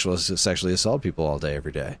going to sexually assault people all day,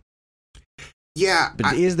 every day. Yeah.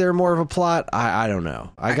 But is there more of a plot? I don't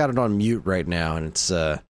know. I got it on mute right now, and it's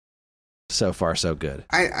so far so good.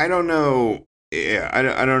 I don't know. Yeah,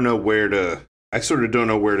 I don't know where to. I sort of don't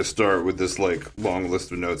know where to start with this like long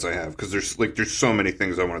list of notes I have, because there's so many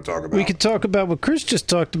things I want to talk about. We could talk about what Chris just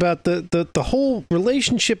talked about, the whole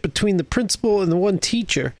relationship between the principal and the one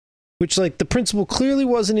teacher. Which, like, the principal clearly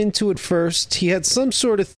wasn't into at first. He had some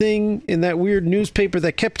sort of thing in that weird newspaper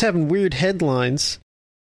that kept having weird headlines.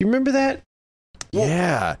 You remember that?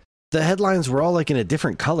 Yeah. The headlines were all, like, in a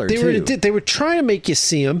different color, too. They were trying to make you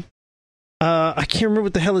see them. I can't remember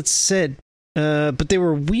what the hell it said. But they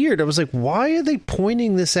were weird. I was like, why are they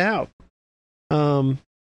pointing this out? And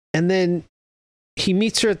then he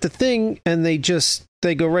meets her at the thing, and they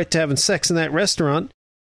go right to having sex in that restaurant.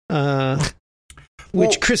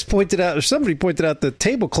 Which Chris pointed out, or somebody pointed out, the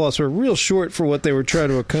tablecloths were real short for what they were trying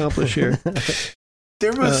to accomplish here.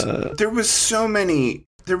 There was so many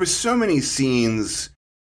scenes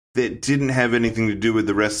that didn't have anything to do with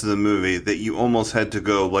the rest of the movie that you almost had to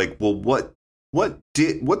go like, well, what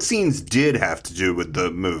scenes did have to do with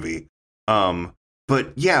the movie?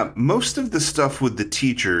 But yeah, most of the stuff with the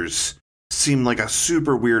teachers seemed like a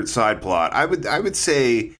super weird side plot. I would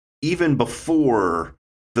say even before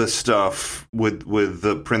the stuff with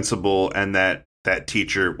the principal and that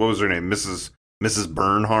teacher, what was her name? Mrs.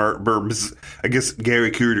 Bernhardt. I guess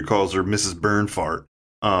Gary Cooder calls her Mrs. Bernfart.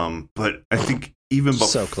 But I think even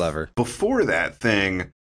so clever. Before that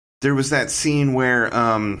thing, there was that scene where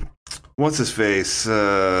what's his face?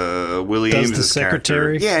 Willie Ames'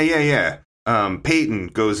 secretary. Character. Yeah. Peyton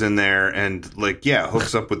goes in there and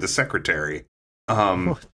hooks up with the secretary.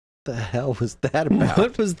 What the hell was that about?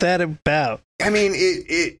 What was that about? I mean,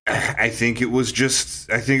 I think it was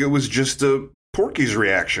just a Porky's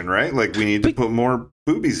reaction, right? Like, we need to put more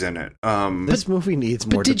boobies in it. This movie needs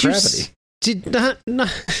more depravity.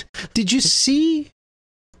 Did you see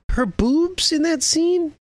her boobs in that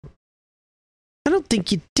scene? I don't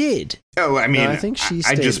think you did. Oh, I mean, no, I think she.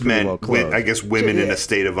 I just meant, well I guess, women in a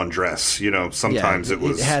state of undress. You know, sometimes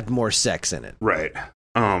it had more sex in it, right?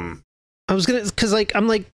 I was gonna, because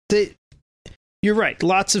you're right.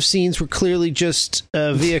 Lots of scenes were clearly just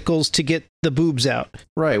vehicles to get the boobs out.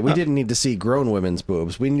 Right. We didn't need to see grown women's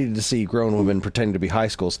boobs. We needed to see grown women pretending to be high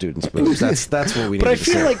school students' boobs. That's what we needed. But I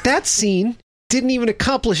feel like that scene didn't even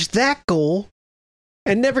accomplish that goal,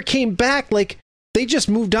 and never came back. Like, they just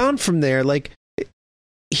moved on from there. Like,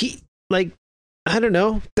 I don't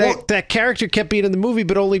know. That character kept being in the movie,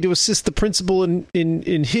 but only to assist the principal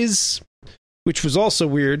in his, which was also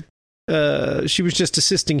weird. She was just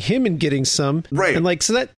assisting him in getting some. Right. And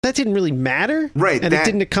so that didn't really matter. Right. And it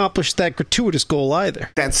didn't accomplish that gratuitous goal either.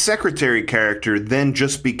 That secretary character then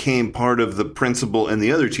just became part of the principal and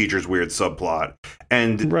the other teacher's weird subplot.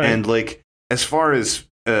 And as far as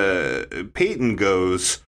Peyton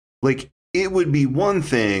goes, it would be one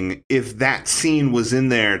thing if that scene was in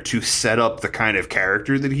there to set up the kind of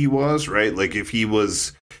character that he was, right? Like, if he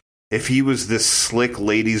was this slick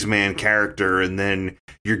ladies' man character, and then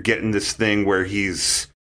you're getting this thing where he's,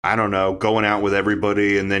 I don't know, going out with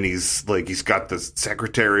everybody, and then he's got the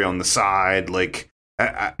secretary on the side.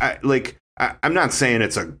 I'm not saying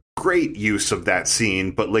it's a great use of that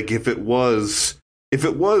scene, but if it was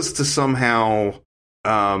to somehow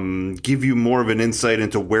give you more of an insight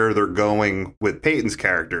into where they're going with Peyton's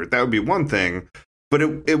character, that would be one thing. But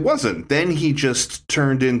it wasn't. Then he just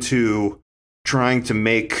turned into trying to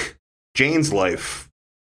make Jane's life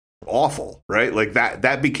awful, right?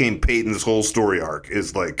 That became Peyton's whole story arc,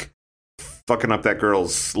 is fucking up that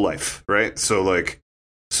girl's life, right? So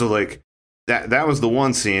that was the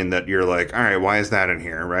one scene that you're like, all right, why is that in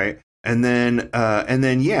here, right? And then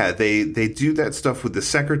they do that stuff with the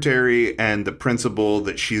secretary and the principal,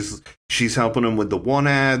 that she's helping him with the one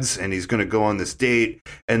ads, and he's going to go on this date,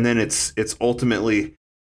 and then it's ultimately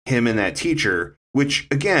him and that teacher, which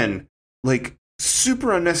again, like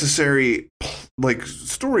super unnecessary like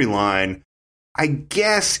storyline. I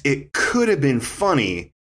guess it could have been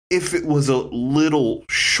funny if it was a little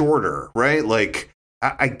shorter, right? Like,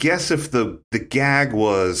 I guess if the gag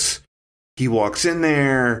was he walks in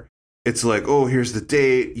there, it's like, oh, here's the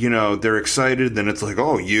date, you know, they're excited, then it's like,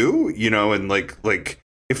 oh, you know, and like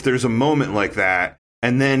if there's a moment like that,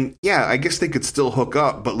 and then yeah, I guess they could still hook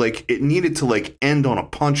up, but like it needed to like end on a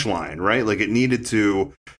punchline, right? Like there needed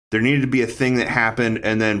to be a thing that happened,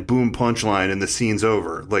 and then boom, punchline, and the scene's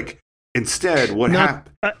over. Like instead, what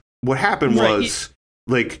happened was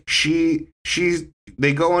like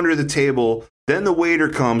they go under the table. Then the waiter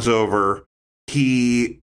comes over.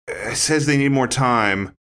 He says they need more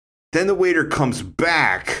time. Then the waiter comes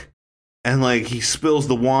back and like he spills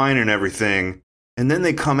the wine and everything. And then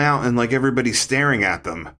they come out and like everybody's staring at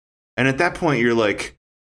them. And at that point you're like,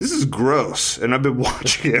 this is gross. And I've been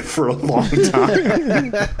watching it for a long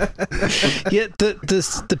time. Yeah,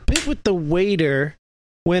 the bit with the waiter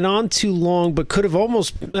went on too long, but could have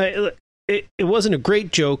almost it wasn't a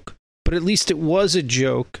great joke, but at least it was a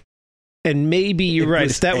joke. And maybe you're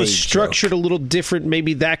right. If that was structured a little different,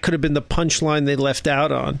 maybe that could have been the punchline they left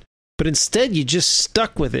out on. But instead, you just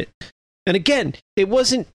stuck with it. And again, it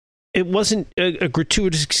wasn't a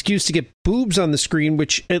gratuitous excuse to get boobs on the screen,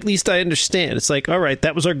 which at least I understand. It's like, all right,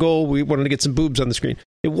 that was our goal. We wanted to get some boobs on the screen.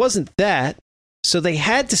 It wasn't that. So they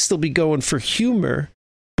had to still be going for humor,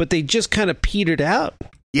 but they just kind of petered out.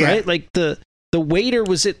 Yeah. Right? Like the waiter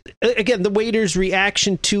was it again, the waiter's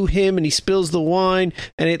reaction to him, and he spills the wine,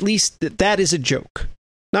 and at least that is a joke.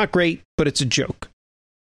 Not great, but it's a joke.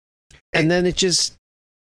 And then it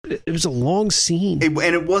was a long scene. And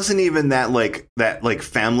it wasn't even that like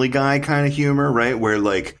Family Guy kind of humor, right? Where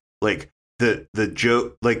like the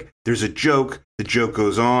joke, like there's a joke, the joke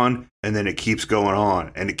goes on, and then it keeps going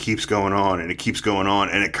on, and it keeps going on, and it keeps going on,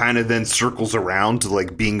 and it kind of then circles around to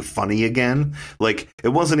like being funny again. Like it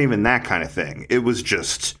wasn't even that kind of thing. It was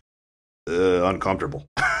just uncomfortable.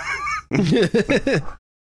 It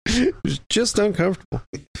was just uncomfortable.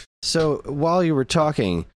 So while you were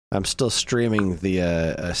talking, I'm still streaming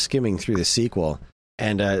the skimming through the sequel,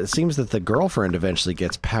 and it seems that the girlfriend eventually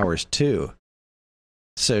gets powers too.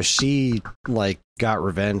 So she like got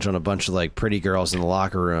revenge on a bunch of like pretty girls in the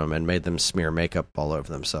locker room and made them smear makeup all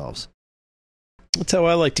over themselves. That's how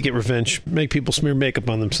I like to get revenge. Make people smear makeup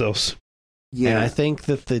on themselves. Yeah, and I think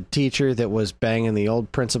that the teacher that was banging the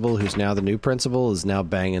old principal, who's now the new principal, is now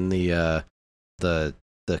banging the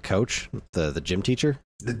coach, the gym teacher.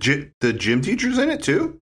 The gym teacher's in it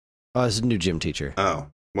too? Oh, it's a new gym teacher. Oh,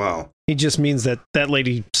 wow. He just means that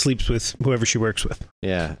lady sleeps with whoever she works with.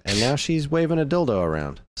 Yeah, and now she's waving a dildo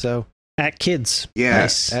around. So at kids.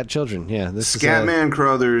 Yes. Nice. At children, yeah. This Scatman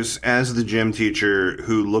Crothers as the gym teacher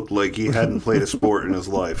who looked like he hadn't played a sport in his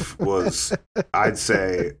life was, I'd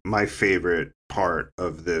say, my favorite part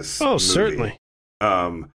of this movie. Certainly.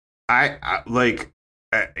 I like,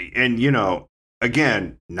 and you know,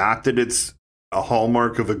 again, not that it's a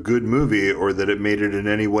hallmark of a good movie or that it made it in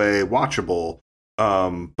any way watchable.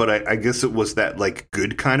 But I guess it was that like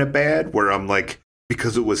good kind of bad where I'm like,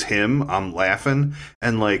 because it was him, I'm laughing.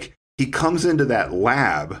 And like, he comes into that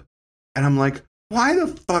lab and I'm like, why the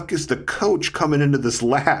fuck is the coach coming into this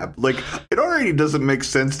lab? Like, it already doesn't make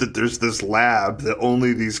sense that there's this lab that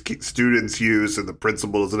only these students use and the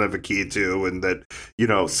principal doesn't have a key to. And that, you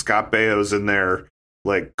know, Scott Baio's in there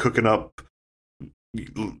like cooking up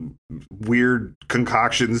weird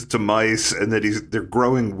concoctions to mice, and that they're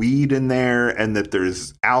growing weed in there, and that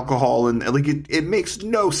there's alcohol, and like it makes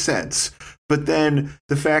no sense. But then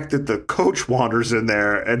the fact that the coach wanders in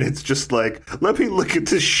there and it's just like, let me look at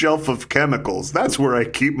this shelf of chemicals, that's where I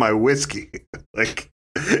keep my whiskey. Like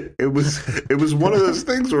it was one of those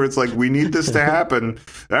things where it's like, we need this to happen,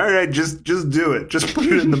 all right, just do it, just put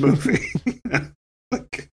it in the movie.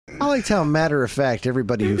 Like, I liked how matter of fact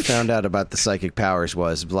everybody who found out about the psychic powers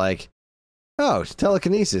was like, oh,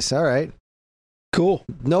 telekinesis, all right. Cool.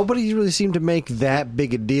 Nobody really seemed to make that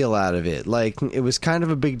big a deal out of it. Like, it was kind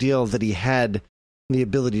of a big deal that he had the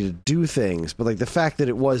ability to do things, but like the fact that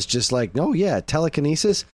it was just like, oh yeah,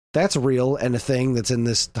 telekinesis, that's real and a thing that's in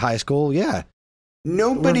this high school, yeah.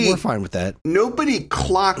 We're fine with that. Nobody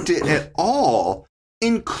clocked it at all,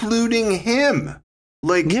 including him.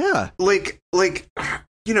 Like, yeah. Like,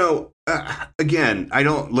 you know, again, I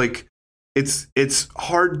don't like, it's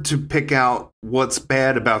hard to pick out what's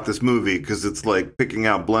bad about this movie because it's like picking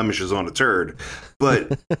out blemishes on a turd.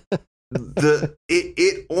 But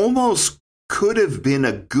it almost could have been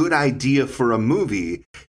a good idea for a movie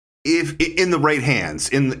if in the right hands,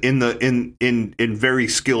 in very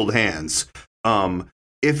skilled hands.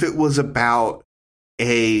 If it was about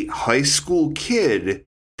a high school kid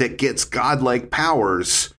that gets godlike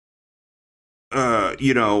powers,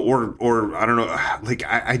 you know, or I don't know, like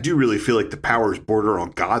I do really feel like the powers border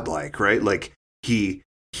on godlike, right? Like he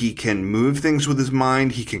can move things with his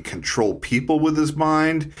mind. He can control people with his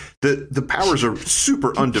mind. The powers are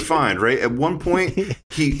super undefined, right? At one point,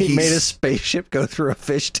 he made a spaceship go through a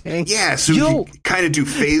fish tank. Yeah, so he kind of do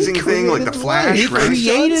phasing thing like the Flash. He right?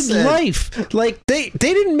 created life. Like they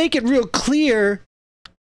didn't make it real clear.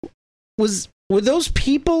 Were those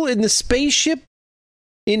people in the spaceship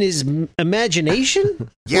in his imagination?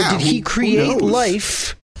 Yeah, or did he create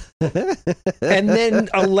life? And then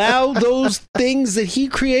allow those things that he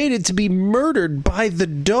created to be murdered by the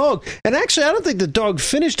dog. And actually, I don't think the dog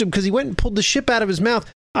finished him because he went and pulled the ship out of his mouth.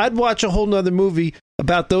 I'd watch a whole nother movie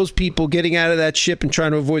about those people getting out of that ship and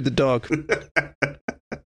trying to avoid the dog.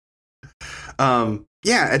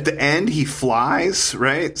 Yeah, at the end he flies,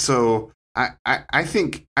 right? So I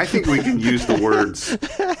think we can use the words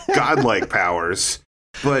godlike powers.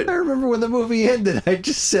 But I remember when the movie ended, I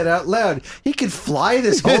just said out loud, he could fly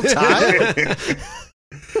this whole time.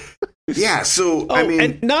 Yeah, so I mean,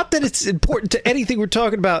 and not that it's important to anything we're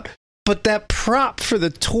talking about, but that prop for the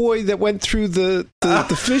toy that went through the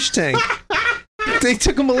fish tank. They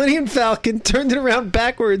took a Millennium Falcon, turned it around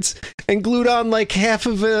backwards, and glued on like half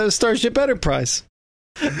of a Starship Enterprise.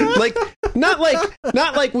 Like not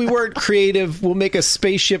like we weren't creative. We'll make a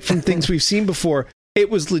spaceship from things we've seen before. It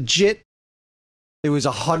was legit. It was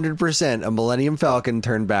 100% a Millennium Falcon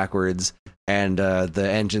turned backwards, and the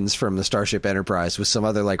engines from the Starship Enterprise with some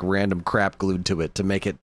other like random crap glued to it to make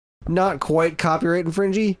it not quite copyright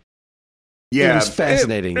infringy. Yeah, it was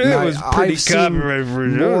fascinating. It was pretty copyright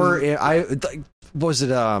infringing. Was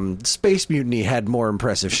it Space Mutiny had more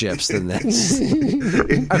impressive ships than this?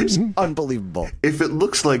 It was unbelievable. If it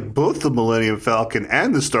looks like both the Millennium Falcon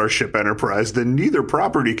and the Starship Enterprise, then neither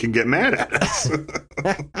property can get mad at us.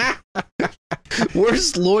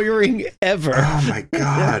 Worst lawyering ever. Oh my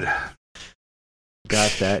god.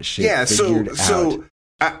 Got that shit. Yeah, figured out. so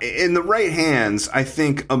in the right hands, I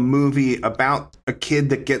think a movie about a kid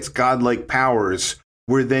that gets godlike powers,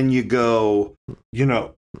 where then you go, you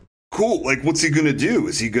know, cool, like what's he gonna do?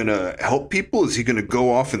 Is he gonna help people? Is he gonna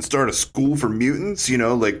go off and start a school for mutants? You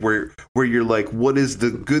know, like where you're like, what is the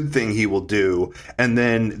good thing he will do? And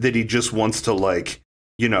then that he just wants to, like,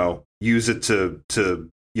 you know, use it to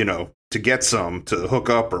you know, to get some, to hook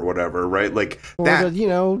up or whatever, right? Like or that, to, you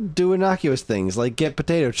know, do innocuous things like get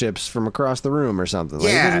potato chips from across the room or something.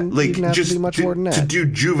 Yeah, like like have just to do much more than that. To do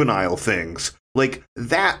juvenile things, like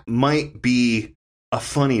that might be a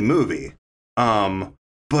funny movie.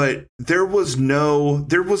 But there was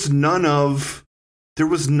none of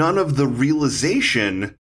the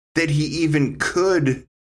realization that he even could,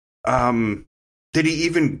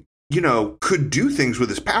 you know, could do things with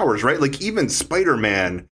his powers, right? Like even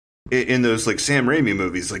Spider-Man in those like Sam Raimi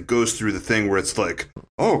movies, like goes through the thing where it's like,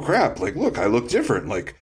 oh crap, like look, I look different,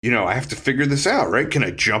 like, you know, I have to figure this out, right? Can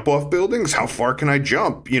I jump off buildings? How far can I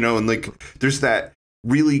jump? You know, and like there's that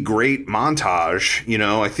really great montage, you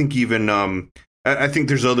know. I think even I think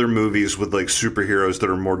there's other movies with like superheroes that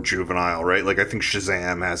are more juvenile, right? Like I think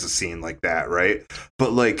Shazam has a scene like that, right?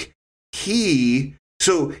 But like he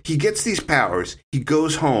gets these powers, he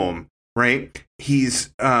goes home, right?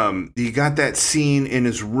 He's you got that scene in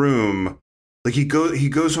his room, like he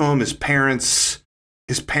goes home, his parents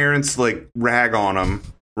like rag on him,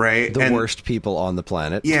 right? The worst people on the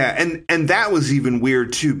planet. Yeah, and that was even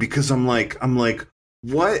weird too, because I'm like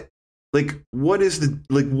what? Like, what is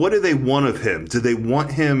what do they want of him? Do they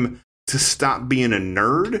want him to stop being a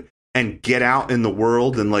nerd and get out in the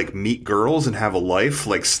world and like meet girls and have a life,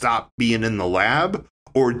 like stop being in the lab?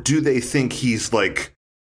 Or do they think he's like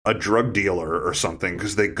a drug dealer or something?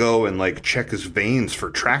 Because they go and like check his veins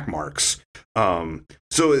for track marks. So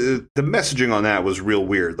the messaging on that was real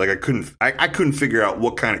weird. Like I couldn't figure out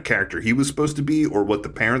what kind of character he was supposed to be or what the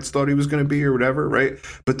parents thought he was going to be or whatever, right?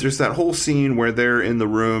 But there's that whole scene where they're in the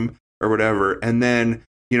room or whatever, and then,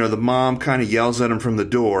 you know, the mom kind of yells at him from the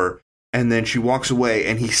door, and then she walks away,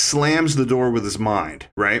 and he slams the door with his mind,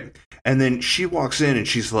 right? And then she walks in, and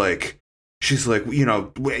she's like, you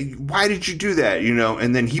know, why did you do that? You know,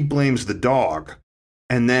 and then he blames the dog,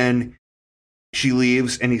 and then she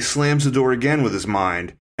leaves, and he slams the door again with his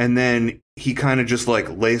mind, and then he kind of just like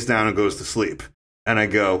lays down and goes to sleep. And I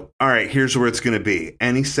go, all right, here's where it's going to be.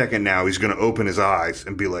 Any second now, he's going to open his eyes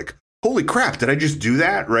and be like, holy crap, did I just do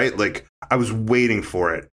that? Right? Like, I was waiting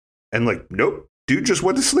for it. And like, nope, dude just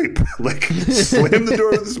went to sleep. Like, slammed the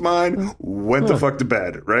door with his mind, went the fuck to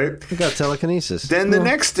bed, right? He got telekinesis. Then the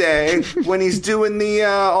next day, when he's doing the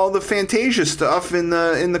all the Fantasia stuff in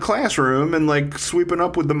the classroom and like sweeping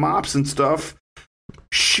up with the mops and stuff,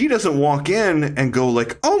 she doesn't walk in and go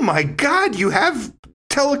like, "Oh my God, you have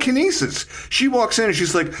telekinesis." She walks in and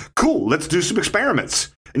she's like, "Cool, let's do some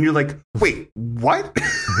experiments." And you're like, "Wait, what?"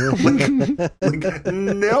 like,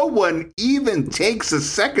 no one even takes a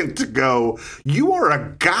second to go, "You are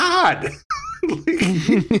a god."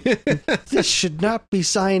 This should not be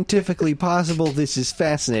scientifically possible. This is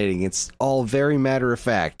fascinating. It's all very matter of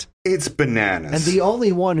fact. It's bananas. And the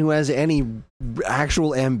only one who has any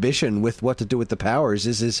actual ambition with what to do with the powers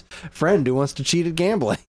is his friend who wants to cheat at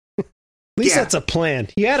gambling. At least that's a plan.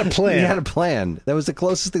 He had a plan. He had a plan. That was the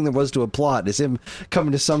closest thing there was to a plot, is him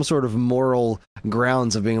coming to some sort of moral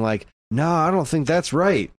grounds of being like, "No, I don't think that's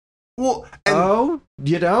right." Well, oh,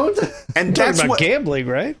 you don't? And that's about gambling,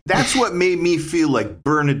 right? That's what made me feel like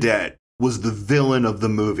Bernadette was the villain of the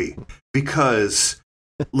movie, because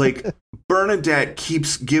like Bernadette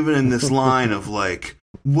keeps giving him this line of like,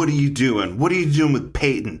 "What are you doing? What are you doing with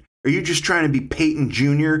Peyton? Are you just trying to be Peyton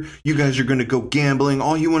Jr.? You guys are going to go gambling.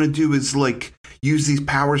 All you want to do is like use these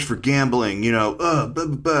powers for gambling, you know, blah, blah,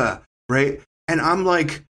 blah," right? And I'm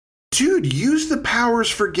like, dude, use the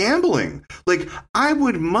powers for gambling. Like, I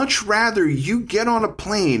would much rather you get on a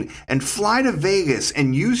plane and fly to Vegas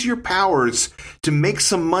and use your powers to make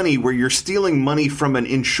some money where you're stealing money from an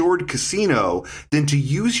insured casino than to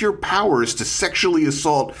use your powers to sexually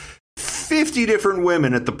assault 50 different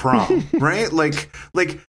women at the prom, right? Like,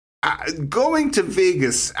 going to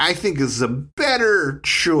Vegas, I think, is a better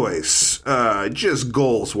choice, just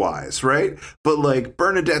goals-wise, right? But, like,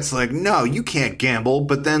 Bernadette's like, "No, you can't gamble."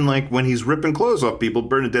 But then, like, when he's ripping clothes off people,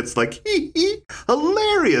 Bernadette's like, "Hee,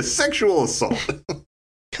 hilarious sexual assault."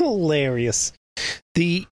 Hilarious.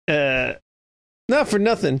 Not for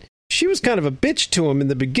nothing, she was kind of a bitch to him in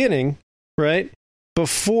the beginning, right?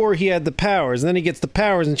 Before he had the powers. And then he gets the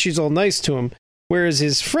powers and she's all nice to him. Whereas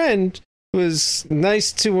his friend was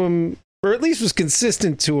nice to him, or at least was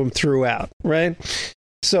consistent to him throughout, right?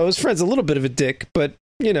 So his friend's a little bit of a dick, but,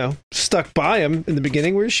 you know, stuck by him in the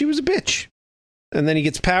beginning where she was a bitch. And then he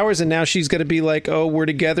gets powers, and now she's going to be like, "Oh, we're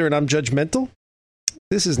together and I'm judgmental."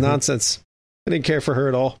 This is nonsense. I didn't care for her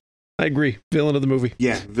at all. I agree. Villain of the movie.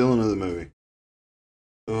 Yeah, villain of the movie.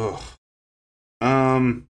 Ugh.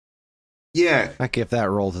 Yeah. I give that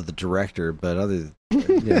role to the director, but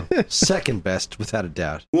second best without a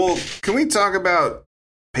doubt. Well, can we talk about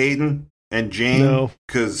Peyton and Jane? No,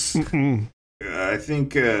 because I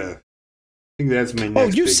think that's my next. Oh,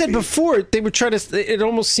 you said before they were trying to. It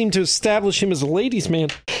almost seemed to establish him as a ladies' man.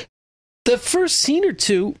 The first scene or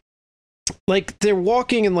two, like they're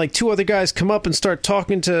walking and like two other guys come up and start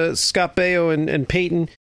talking to Scott Baio and Peyton,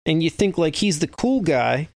 and you think like he's the cool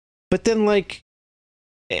guy, but then like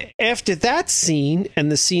after that scene and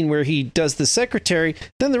the scene where he does the secretary,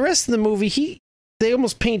 then the rest of the movie they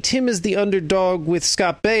almost paint him as the underdog with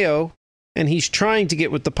Scott Baio, and he's trying to get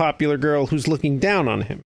with the popular girl who's looking down on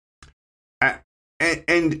him.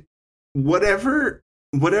 And whatever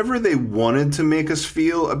they wanted to make us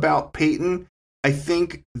feel about Peyton, I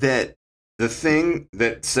think that the thing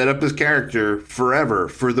that set up his character forever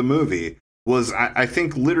for the movie was, I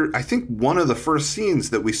think one of the first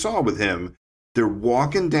scenes that we saw with him, they're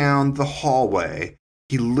walking down the hallway.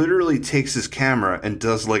 He literally takes his camera and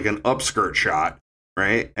does like an upskirt shot,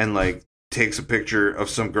 right? And like takes a picture of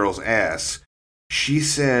some girl's ass. She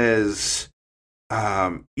says,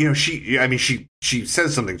 she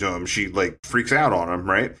says something to him. She like freaks out on him,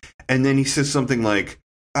 right? And then he says something like,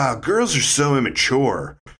 "Girls are so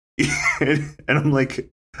immature." And I'm like,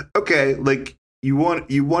 okay, like you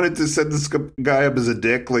wanted to set this guy up as a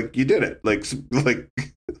dick, like you did it, like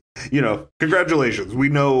congratulations. We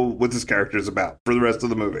know what this character is about for the rest of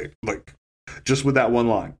the movie, like just with that one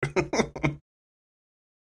line.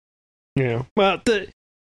 Yeah. Well, the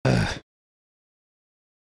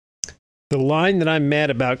line that I'm mad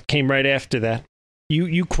about came right after that.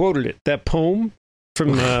 You quoted it. That poem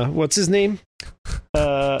from what's his name?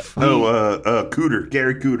 Cooter,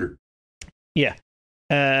 Gary Cooter. Yeah.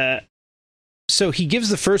 So he gives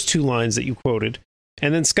the first two lines that you quoted,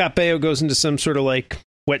 and then Scott Baio goes into some sort of like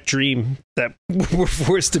wet dream that we're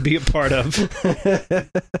forced to be a part of.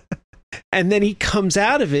 And then he comes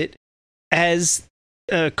out of it as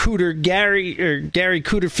Gary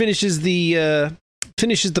Cooter finishes the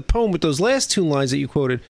poem with those last two lines that you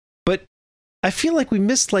quoted. But I feel like we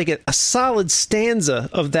missed like a solid stanza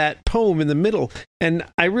of that poem in the middle, and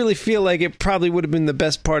I really feel like it probably would have been the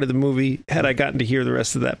best part of the movie had I gotten to hear the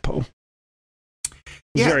rest of that poem.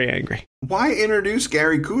 Yeah. Very angry. Why introduce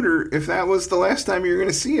Gary Cooter if that was the last time you were going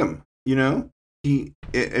to see him? You know,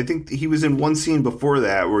 I think he was in one scene before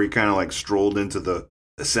that where he kind of like strolled into the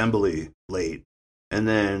assembly late, and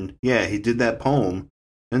then he did that poem,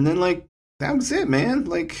 and then like that was it, man.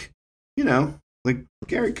 Like, you know, like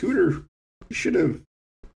Gary Cooter, you should have.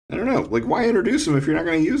 I don't know, like why introduce him if you're not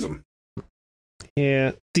going to use him?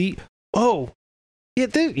 Yeah.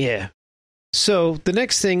 So the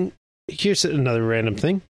next thing, here's another random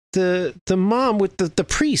thing. The mom with the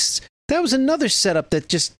priests, that was another setup that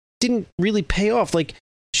just didn't really pay off. Like,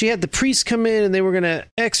 she had the priests come in and they were going to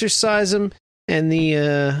exorcise him, and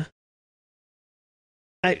it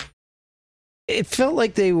felt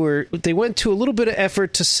like they went to a little bit of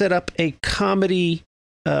effort to set up a comedy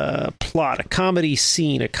plot, a comedy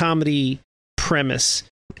scene, a comedy premise,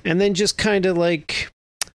 and then just kind of like,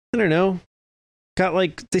 I don't know, got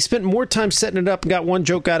like, they spent more time setting it up and got one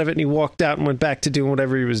joke out of it, and he walked out and went back to doing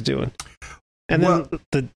whatever he was doing. And then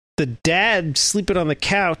the dad sleeping on the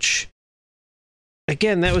couch,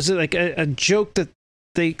 again, that was like a joke that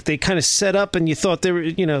they kind of set up, and you thought they were,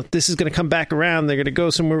 you know, this is going to come back around, they're going to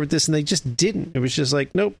go somewhere with this, and they just didn't. It was just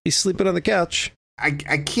like, nope, he's sleeping on the couch.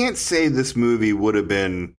 I can't say this movie would have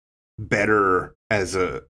been better as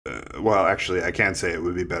a well, actually, I can say it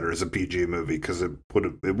would be better as a PG movie because it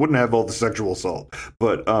wouldn't have all the sexual assault.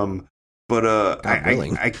 But I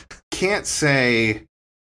can't say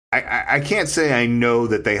I can't say I know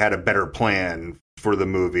that they had a better plan for the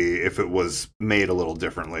movie if it was made a little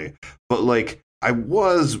differently. But like, I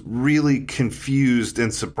was really confused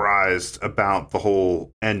and surprised about the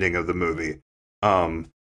whole ending of the movie,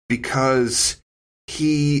 because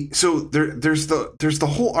there's the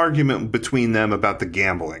whole argument between them about the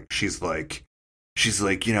gambling. She's like,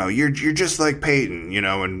 you know, you're just like Peyton, you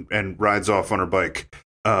know, and rides off on her bike.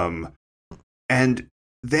 And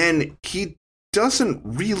then he doesn't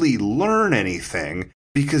really learn anything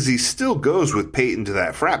because he still goes with Peyton to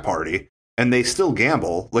that frat party and they still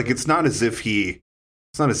gamble. Like, it's not as if he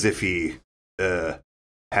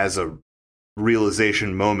has a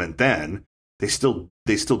realization moment then. They still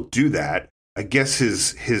do that. I guess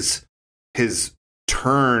his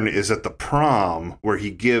turn is at the prom where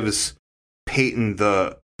he gives Peyton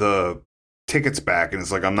the tickets back and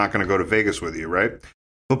is like, I'm not going to go to Vegas with you, right?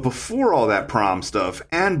 But before all that prom stuff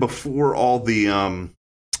and before all the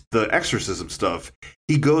exorcism stuff,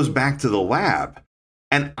 he goes back to the lab.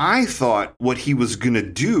 And I thought what he was going to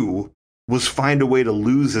do was find a way to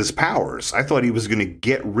lose his powers. I thought he was going to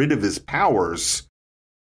get rid of his powers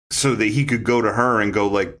so that he could go to her and go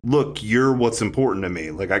like, look, you're what's important to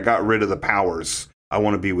me. Like, I got rid of the powers. I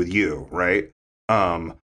want to be with you, right?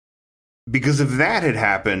 Because if that had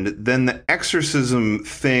happened, then the exorcism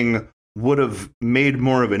thing would have made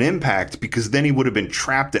more of an impact, because then he would have been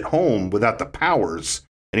trapped at home without the powers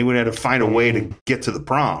and he would have had to find a way to get to the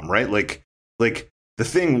prom, right? Like the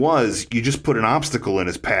thing was, you just put an obstacle in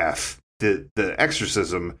his path, the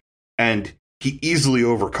exorcism, and he easily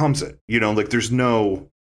overcomes it. You know, like there's no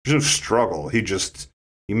struggle. He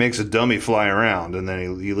makes a dummy fly around and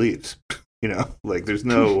then he leaves. You know, like there's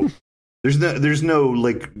no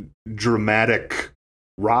like dramatic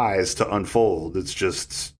rise to unfold. It's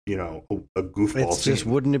just, you know, a goofball scene. Just,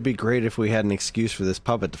 wouldn't it be great if we had an excuse for this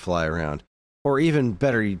puppet to fly around? Or even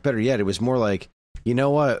better yet, it was more like, you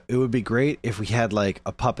know what? It would be great if we had like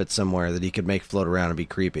a puppet somewhere that he could make float around and be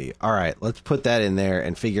creepy. All right, let's put that in there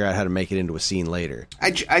and figure out how to make it into a scene later.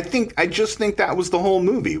 I just think that was the whole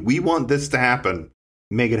movie. We want this to happen.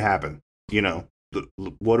 Make it happen. You know,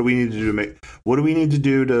 what do we need to do what do we need to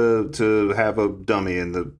do to have a dummy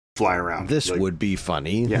in the fly around? This would be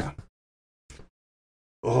funny. Yeah.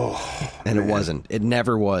 And man. It wasn't. It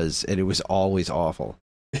never was, and it was always awful.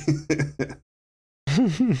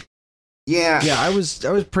 Yeah, I was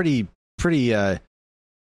pretty.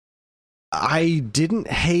 I didn't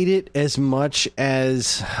hate it as much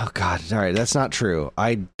as. Oh God, all right, that's not true.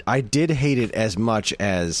 I did hate it as much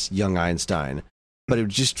as Young Einstein, but it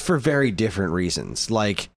was just for very different reasons.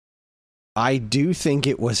 Like, I do think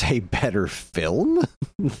it was a better film,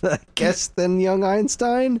 I guess, than Young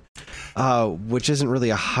Einstein, which isn't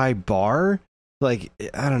really a high bar. Like,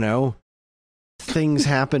 I don't know, things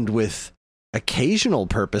happened with occasional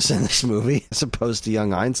purpose in this movie as opposed to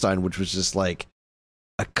Young Einstein, which was just like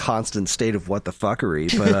a constant state of what the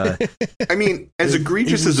fuckery. But I mean, as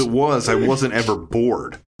egregious as it was, I wasn't ever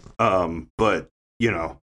bored. But you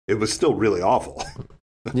know, it was still really awful.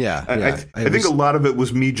 Yeah, I think a lot of it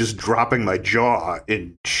was me just dropping my jaw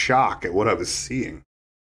in shock at what I was seeing.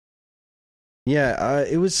 Yeah,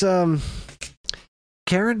 it was.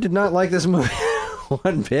 Karen did not like this movie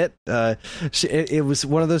one bit. It was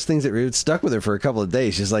one of those things that really stuck with her for a couple of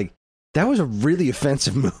days. She's like, that was a really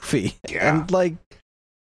offensive movie. Yeah. And like,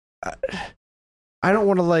 I don't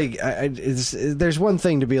want to like, there's one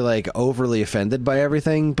thing to be like overly offended by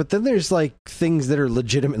everything, but then there's like things that are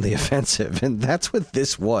legitimately offensive. And that's what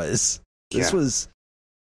this was. This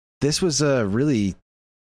was really,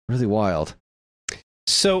 really wild.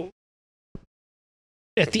 So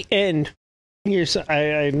at the end, here's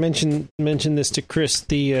I mentioned this to Chris.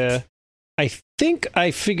 I think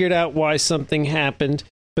I figured out why something happened,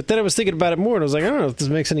 but then I was thinking about it more, and I was like, I don't know if this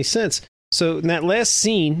makes any sense. So in that last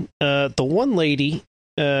scene, the one lady,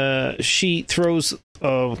 she throws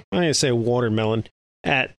I'm gonna say a watermelon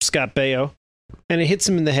at Scott Baio, and it hits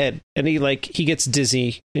him in the head, and he gets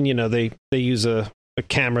dizzy, and they use a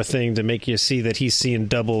camera thing to make you see that he's seeing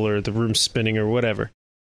double or the room's spinning or whatever.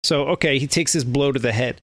 So okay, he takes this blow to the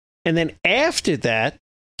head, and then after that,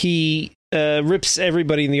 he rips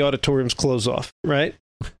everybody in the auditorium's clothes off, right?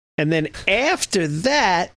 And then after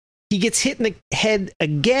that, he gets hit in the head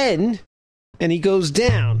again, and he goes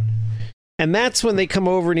down. And that's when they come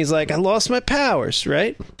over and he's like, I lost my powers,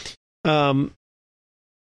 right?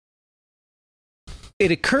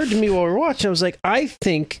 It occurred to me while we were watching, I was like, I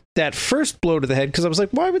think that first blow to the head, because I was like,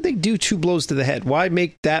 why would they do 2 blows to the head? Why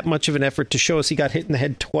make that much of an effort to show us he got hit in the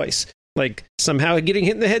head twice? Like, somehow getting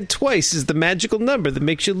hit in the head twice is the magical number that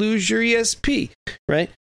makes you lose your ESP, right?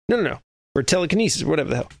 No. Or telekinesis, or whatever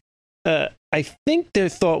the hell. I think their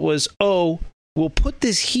thought was, we'll put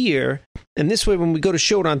this here, and this way when we go to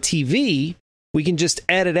show it on TV, we can just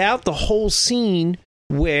edit out the whole scene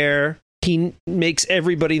where he makes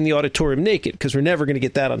everybody in the auditorium naked, because we're never going to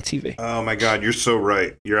get that on TV. Oh my God, you're so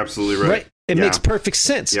right. You're absolutely right. It makes perfect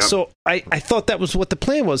sense. Yep. So I thought that was what the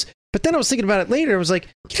plan was. But then I was thinking about it later. I was like,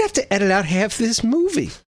 you'd have to edit out half this movie.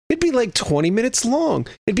 It'd be like 20 minutes long.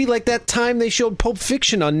 It'd be like that time they showed Pulp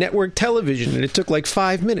Fiction on network television, and it took like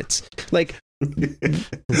 5 minutes. Like, this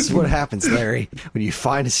is what happens, Larry, when you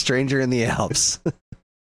find a stranger in the Alps.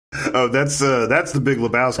 Oh, that's the Big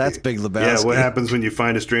Lebowski. That's Big Lebowski. Yeah, what happens when you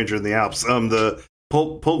find a stranger in the Alps? The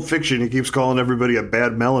Pulp Fiction, he keeps calling everybody a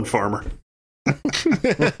bad melon farmer.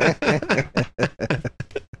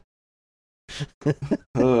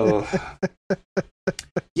 Oh.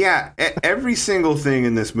 Yeah, every single thing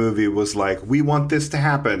in this movie was like, we want this to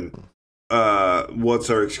happen. What's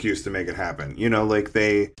our excuse to make it happen? Like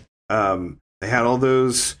they had all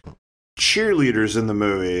those cheerleaders in the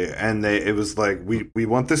movie, and it was like, we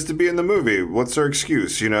want this to be in the movie. What's our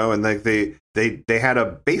excuse? And like they had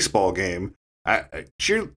a baseball game.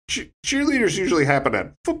 Cheerleaders usually happen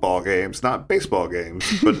at football games, not baseball games.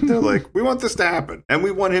 But they're like, we want this to happen, and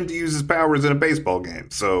we want him to use his powers in a baseball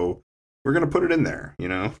game. So we're gonna put it in there.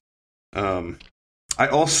 I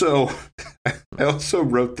also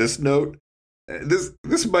wrote this note.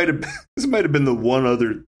 This might have been the one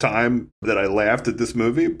other time that I laughed at this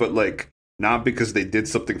movie, but like not because they did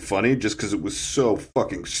something funny, just because it was so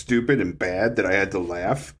fucking stupid and bad that I had to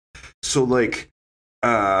laugh. So like,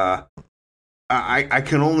 I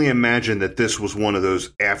can only imagine that this was one of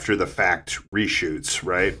those after the fact reshoots,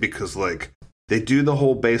 right? Because like they do the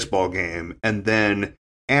whole baseball game, and then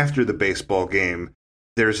after the baseball game,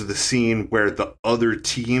 there's the scene where the other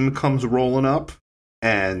team comes rolling up,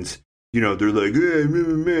 and they're like,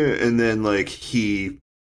 and then like he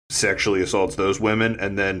sexually assaults those women,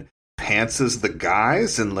 and then pantses the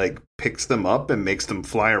guys and like picks them up and makes them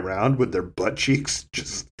fly around with their butt cheeks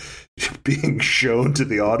just being shown to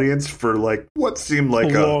the audience for like what seemed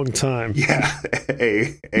like a long time. Yeah,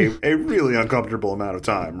 a really uncomfortable amount of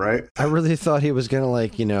time, right? I really thought he was gonna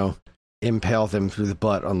like impale them through the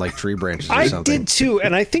butt on like tree branches or something. I did too,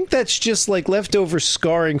 and I think that's just like leftover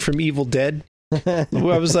scarring from Evil Dead. I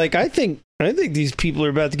was like, I think these people are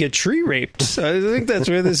about to get tree raped. I think that's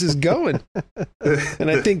where this is going. And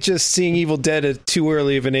I think just seeing Evil Dead at too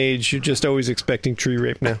early of an age, you're just always expecting tree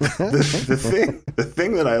rape now. The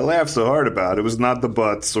thing that I laughed so hard about, it was not the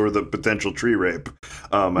butts or the potential tree rape.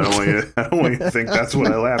 I don't want you to think that's what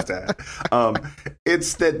I laughed at.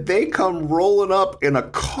 It's that they come rolling up in a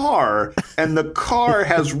car, and the car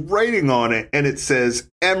has writing on it, and it says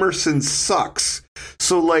Emerson sucks.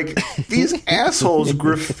 So, like, these assholes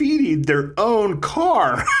graffitied their own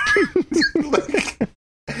car. Like,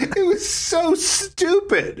 it was so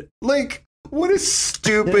stupid. Like, what a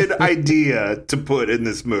stupid idea to put in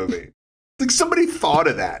this movie. Like, somebody thought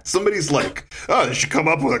of that. Somebody's like, oh, they should come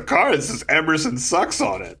up with a car that says Emerson sucks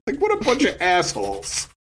on it. Like, what a bunch of assholes.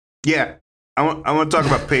 Yeah, I want to talk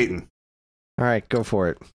about Peyton. All right, go for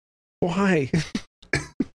it. Why?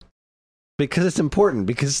 Because it's important.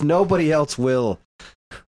 Because nobody else will.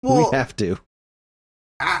 Well, we have to.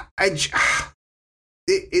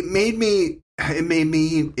 it made me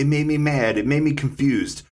mad. It made me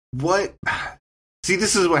confused. What? See,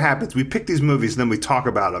 this is what happens. We pick these movies and then we talk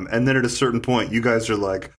about them, and then at a certain point, you guys are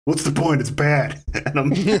like, "What's the point? It's bad." And I'm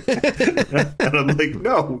like,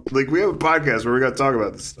 "No, like we have a podcast where we got to talk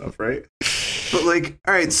about this stuff, right?" But like,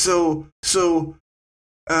 all right, so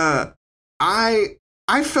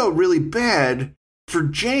I felt really bad for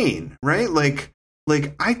Jane, right? Like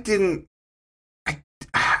I didn't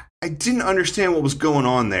understand what was going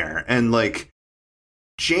on there, and like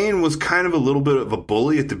Jane was kind of a little bit of a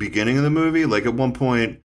bully at the beginning of the movie. Like at one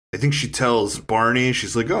point, I think she tells Barney,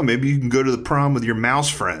 she's like, "Oh, maybe you can go to the prom with your mouse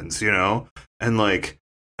friends," you know? And like,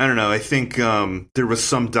 I don't know, I think there was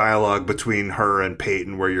some dialogue between her and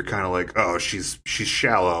Peyton where you're kind of like, oh, she's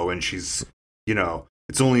shallow, and she's, you know,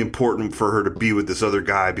 it's only important for her to be with this other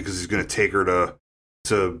guy because he's going to take her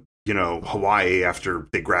to, you know, Hawaii after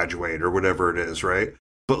they graduate or whatever it is, right?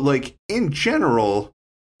 But like in general,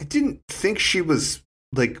 I didn't think she was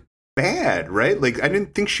like bad, right? Like I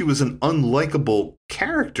didn't think she was an unlikable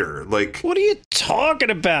character. Like, what are you talking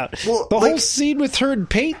about? Well, the whole scene with her and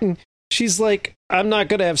Peyton, she's like, "I'm not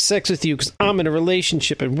going to have sex with you because I'm in a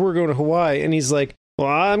relationship and we're going to Hawaii." And he's like, "Well,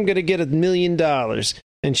 I'm going to get $1 million."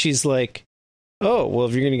 And she's like, "Oh, well,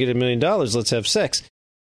 if you're going to get $1 million, let's have sex."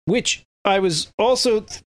 Which I was also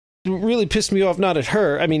really pissed me off, not at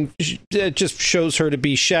her. I mean, it just shows her to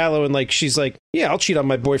be shallow, and like she's like, "Yeah, I'll cheat on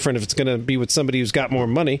my boyfriend if it's going to be with somebody who's got more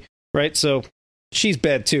money," right? So she's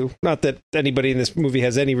bad too. Not that anybody in this movie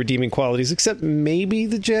has any redeeming qualities, except maybe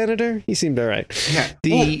the janitor. He seemed all right.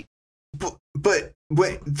 Yeah. But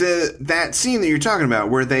that scene that you're talking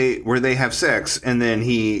about, where they have sex, and then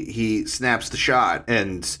he snaps the shot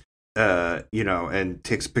and you know, and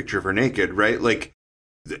takes a picture of her naked, right? Like,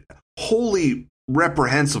 wholly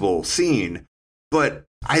reprehensible scene, but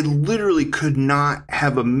I literally could not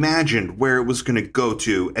have imagined where it was going to go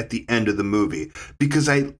to at the end of the movie, because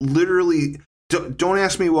I literally don't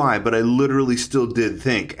ask me why, but I literally still did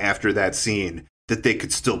think after that scene that they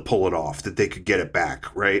could still pull it off, that they could get it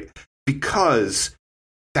back, right? Because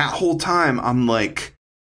that whole time I'm like,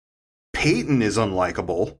 Peyton is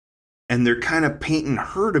unlikable, and they're kind of painting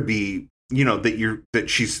her to be, you know, that you're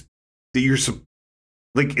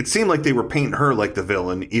like, it seemed like they were painting her like the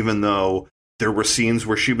villain, even though there were scenes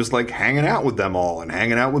where she was like hanging out with them all and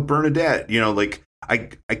hanging out with Bernadette. You know, like I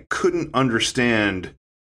couldn't understand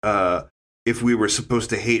if we were supposed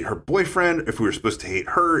to hate her boyfriend, if we were supposed to hate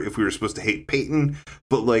her, if we were supposed to hate Peyton.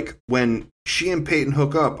 But like when she and Peyton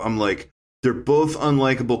hook up, I'm like, they're both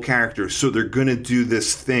unlikable characters, so they're gonna do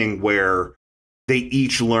this thing where they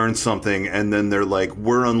each learn something, and then they're like,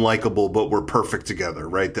 we're unlikable, but we're perfect together,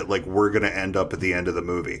 right? That like we're going to end up at the end of the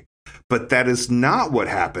movie. But that is not what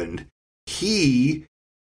happened. He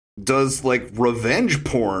does like revenge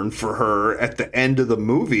porn for her at the end of the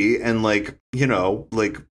movie, and like, you know,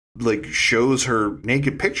 like shows her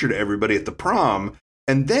naked picture to everybody at the prom.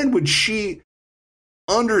 And then when she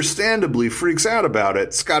understandably freaks out about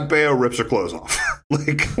it, Scott Baio rips her clothes off.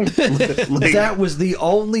 like that was the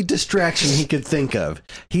only distraction he could think of.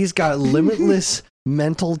 He's got limitless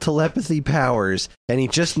mental telepathy powers, and he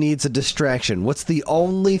just needs a distraction. What's the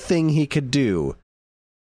only thing he could do?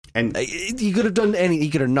 And he could have done anything. He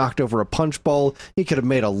could have knocked over a punch bowl. He could have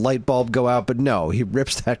made a light bulb go out, but no, he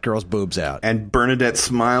rips that girl's boobs out. And Bernadette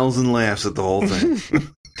smiles and laughs at the whole thing.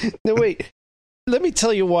 No, wait. Let me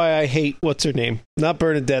tell you why I hate what's her name. Not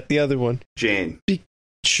Bernadette, the other one. Jane.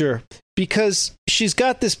 Sure. Because she's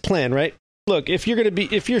got this plan, right? Look, if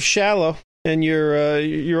you're shallow and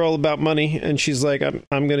you're all about money, and she's like,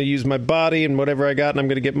 I'm going to use my body and whatever I got, and I'm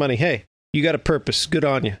going to get money. Hey, you got a purpose. Good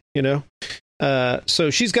on you, you know? So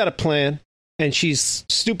she's got a plan, and she's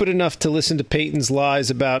stupid enough to listen to Peyton's lies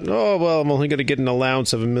about, oh, well, I'm only going to get an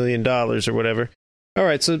allowance of $1 million or whatever. All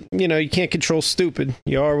right, so, you know, you can't control stupid.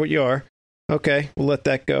 You are what you are. Okay, we'll let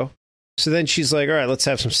that go. So then she's like, all right, let's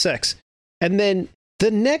have some sex. And then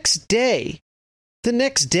the next day,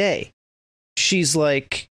 she's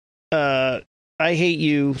like, I hate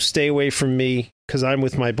you. Stay away from me because I'm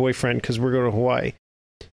with my boyfriend because we're going to Hawaii.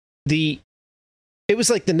 It was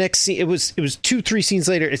like the next scene. It was 2-3 scenes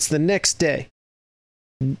later. It's the next day.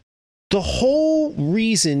 The whole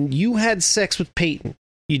reason you had sex with Peyton,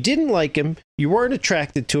 you didn't like him. You weren't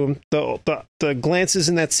attracted to him. The glances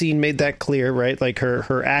in that scene made that clear, right? Like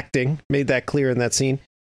her acting made that clear in that scene.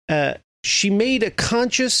 She made a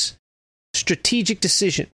conscious, strategic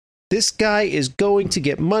decision. This guy is going to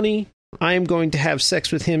get money. I am going to have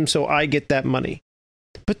sex with him so I get that money.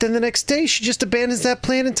 But then the next day, she just abandons that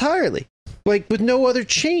plan entirely, like with no other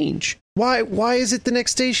change. Why is it the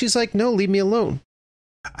next day she's like, no, leave me alone?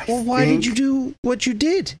 Well, why did you do what you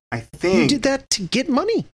did? You did that to get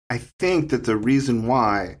money. I think that the reason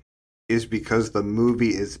why is because the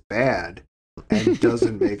movie is bad and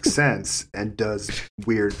doesn't make sense and does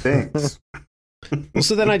weird things. Well,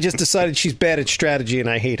 so then I just decided she's bad at strategy and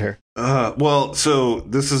I hate her. Well, so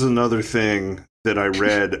this is another thing that I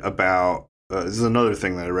read about. This is another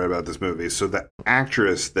thing that I read about this movie. So the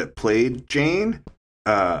actress that played Jane,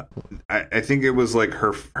 I think it was like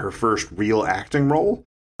her first real acting role,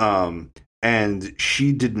 and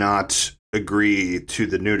she did not agree to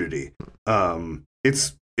the nudity.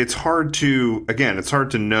 It's hard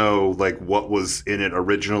to know like what was in it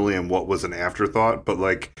originally and what was an afterthought, but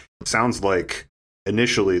like sounds like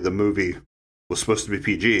initially the movie was supposed to be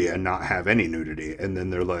PG and not have any nudity, and then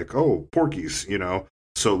they're like, oh, Porky's, you know.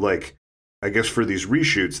 So like I guess for these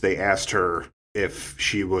reshoots they asked her if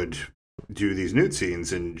she would do these nude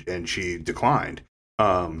scenes, and she declined.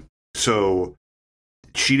 So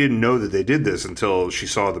she didn't know that they did this until she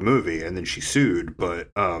saw the movie, and then she sued. But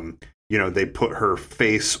you know, they put her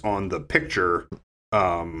face on the picture,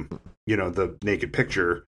 you know, the naked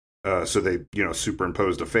picture. So they, you know,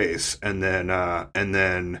 superimposed a face, and then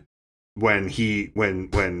when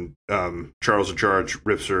Charles in Charge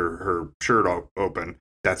rips her shirt open,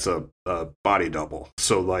 that's a body double.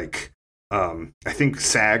 So like, I think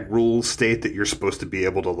SAG rules state that you're supposed to be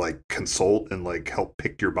able to like consult and like help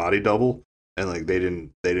pick your body double, and like they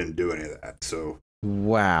didn't do any of that. So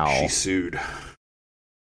wow, she sued.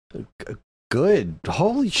 Good.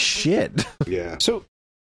 Holy shit. Yeah. So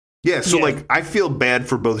like I feel bad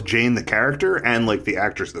for both Jane the character and like the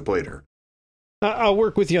actress that played her. I'll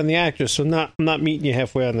work with you on the actress, so I'm not meeting you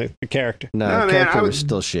halfway on the character. No, the character was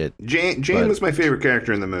still shit. Jane was my favorite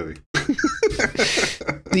character in the movie.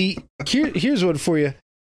 Here's one for you.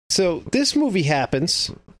 So this movie happens,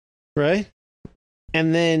 right?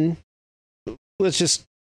 And then let's just,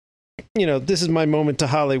 you know, this is my moment to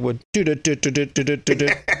Hollywood.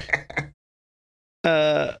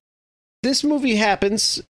 This movie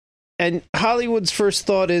happens, and Hollywood's first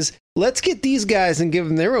thought is, let's get these guys and give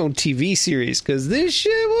them their own TV series, because this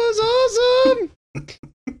shit was awesome.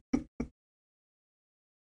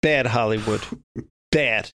 Bad Hollywood.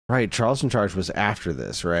 Bad. Right, Charles in Charge was after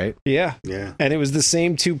this, right? Yeah. Yeah. And it was the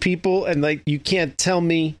same two people, and like, you can't tell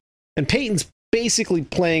me, and Peyton's basically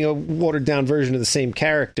playing a watered down version of the same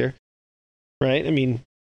character, right? I mean,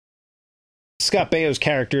 Scott Baio's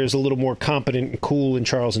character is a little more competent and cool in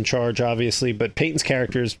Charles in Charge, obviously, but Peyton's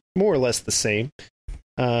character is more or less the same.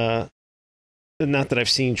 Not that I've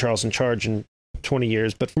seen Charles in Charge in 20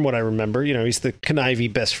 years, but from what I remember, you know, he's the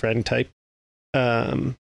conniving best friend type.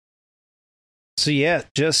 So yeah,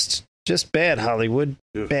 just bad Hollywood.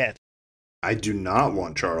 Ugh. Bad. I do not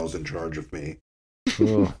want Charles in charge of me.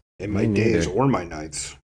 Ooh, in my days or my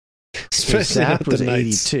nights. Especially Zapped was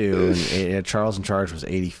nights. 82 and Charles in Charge was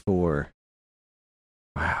 84.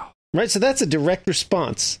 Wow. Right, so that's a direct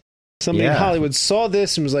response. Somebody in Hollywood saw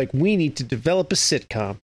this and was like, we need to develop a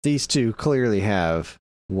sitcom. These two clearly have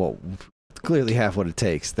what it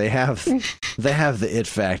takes. They have the it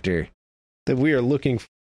factor that we are looking for.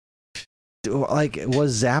 Like,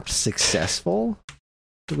 was Zapped successful?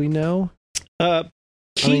 Do we know?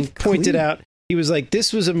 Keith pointed out, he was like,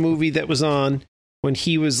 this was a movie that was on when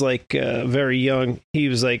he was like very young. He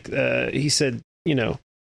was like, he said, you know,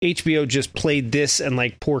 HBO just played this and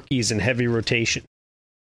like Porky's in heavy rotation.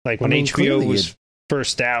 Like when HBO was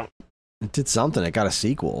first out. It did something. It got a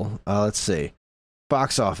sequel. Let's see.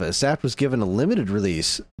 Box office. Zapped was given a limited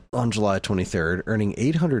release on July 23rd, earning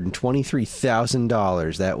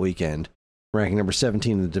 $823,000 that weekend, ranking number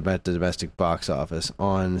 17 in the domestic box office.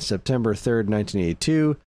 On September 3rd,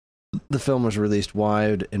 1982, the film was released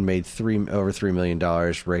wide and made over $3 million,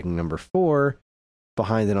 ranking number 4,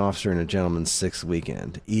 behind An Officer and a Gentleman's 6th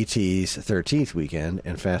weekend, E.T.'s 13th weekend,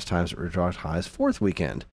 and Fast Times at Ridgemont High's 4th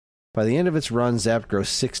weekend. By the end of its run, Zapped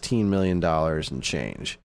grossed $16 million and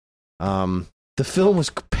change. The film was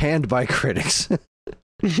panned by critics.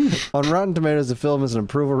 On Rotten Tomatoes, the film has an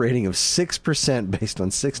approval rating of 6% based on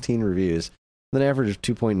 16 reviews, with an average of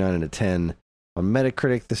 2.9 out of 10. On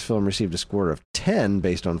Metacritic, this film received a score of 10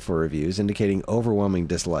 based on 4 reviews, indicating overwhelming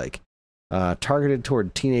dislike. Targeted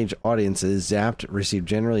toward teenage audiences, Zapped received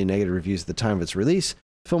generally negative reviews at the time of its release.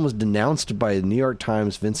 The film was denounced by New York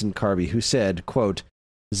Times' Vincent Carby, who said, quote,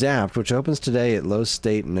 Zapped, which opens today at Lowe's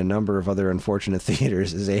State and a number of other unfortunate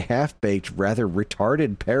theaters, is a half-baked, rather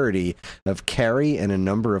retarded parody of Carrie and a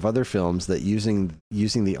number of other films that, using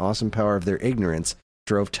the awesome power of their ignorance,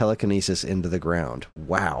 drove telekinesis into the ground.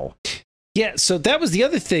 Wow. Yeah, so that was the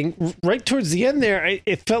other thing. Right towards the end there,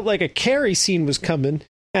 it felt like a Carrie scene was coming,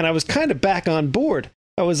 and I was kind of back on board.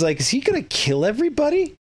 I was like, is he going to kill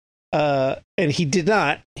everybody? And he did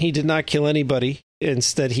not. He did not kill anybody.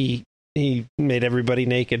 Instead, he made everybody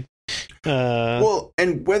naked. Well,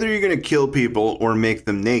 and whether you're going to kill people or make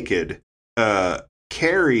them naked,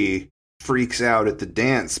 Carrie freaks out at the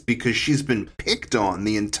dance because she's been picked on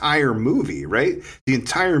the entire movie, right? The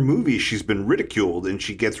entire movie she's been ridiculed, and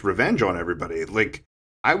she gets revenge on everybody. Like,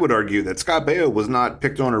 I would argue that Scott Baio was not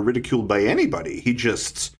picked on or ridiculed by anybody. He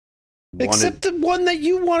just except the one that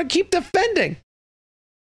you want to keep defending.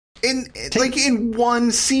 In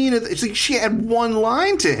one scene, it's like she had one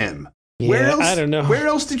line to him. Yeah, where else, I don't know. Where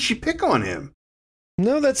else did she pick on him?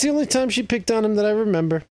 No, that's the only time she picked on him that I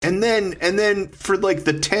remember. And then for like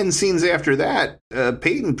the 10 scenes after that,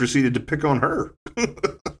 Peyton proceeded to pick on her.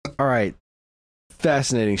 All right.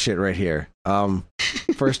 Fascinating shit right here.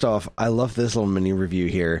 First off, I love this little mini review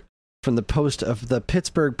here. From the post of the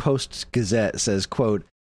Pittsburgh Post-Gazette says, quote,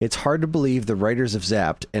 "It's hard to believe the writers of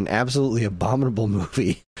Zapped, an absolutely abominable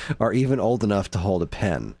movie, are even old enough to hold a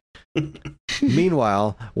pen."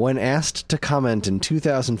 Meanwhile, when asked to comment in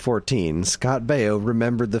 2014, Scott Baio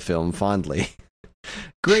remembered the film fondly.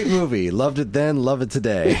 "Great movie. Loved it then, love it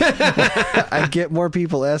today. I get more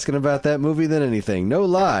people asking about that movie than anything. No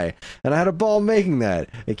lie. And I had a ball making that.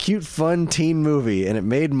 A cute, fun teen movie, and it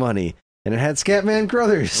made money. And it had Scatman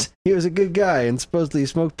Crothers. He was a good guy and supposedly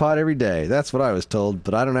smoked pot every day. That's what I was told,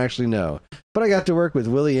 but I don't actually know. But I got to work with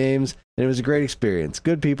Willie Ames, and it was a great experience.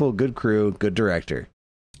 Good people, good crew, good director."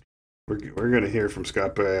 We're going to hear from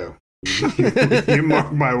Scott Baio. You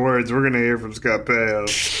mark my words, we're going to hear from Scott Baio.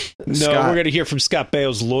 No, Scott, we're going to hear from Scott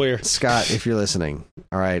Baio's lawyer. Scott, if you're listening.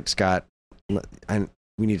 All right, Scott,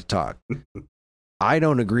 we need to talk. I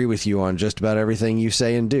don't agree with you on just about everything you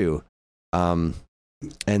say and do. And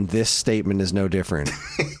this statement is no different.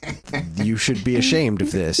 You should be ashamed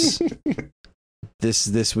of this.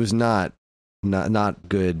 This was not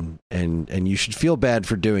good, and you should feel bad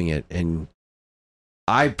for doing it. And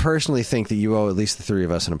I personally think that you owe at least the three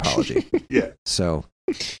of us an apology. Yeah. So,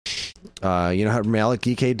 you know how to mail at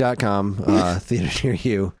geekade.com, theater near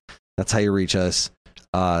you. That's how you reach us.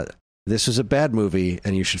 This was a bad movie,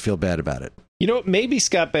 and you should feel bad about it. You know what? Maybe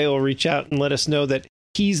Scott Baio will reach out and let us know that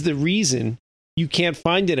he's the reason you can't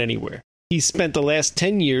find it anywhere. He's spent the last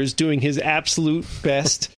 10 years doing his absolute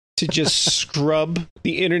best to just scrub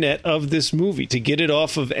the internet of this movie, to get it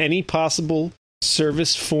off of any possible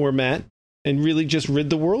service format and really just rid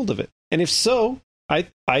the world of it. And if so, I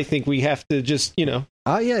think we have to just, yeah,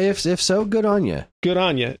 if so, good on you. Good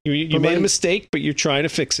on you. You made a mistake, but you're trying to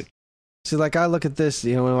fix it. See, like, I look at this,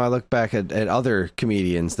 when I look back at other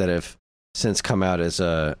comedians that have since come out as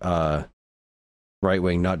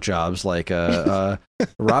right-wing nut jobs, like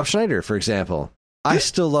Rob Schneider, for example. I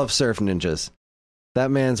still love Surf Ninjas. That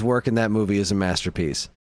man's work in that movie is a masterpiece.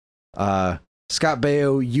 Scott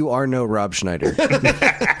Baio, you are no Rob Schneider.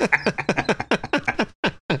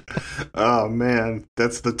 Oh, man.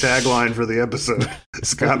 That's the tagline for the episode.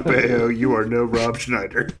 Scott Baio, you are no Rob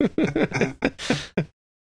Schneider.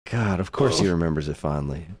 God, of course he remembers it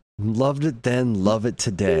fondly. Loved it then, love it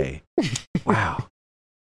today. Wow.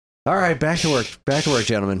 All right, back to work. Back to work,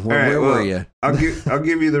 gentlemen. Where were you? I'll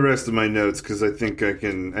give you the rest of my notes because I think I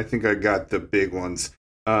got the big ones.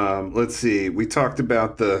 Let's see. We talked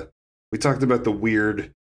about the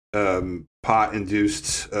weird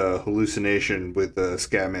pot-induced hallucination with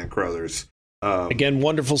Scatman Crothers. Again,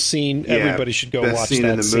 wonderful scene. Yeah, everybody should go watch scene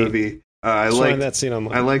that in the scene. movie. I liked that scene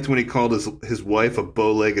online. I liked when he called his wife a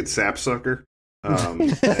bow-legged sapsucker. That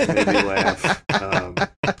made me laugh.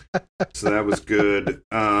 So that was good.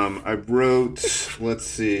 I wrote. Let's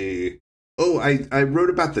see. Oh, I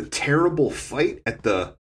wrote about the terrible fight at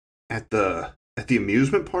the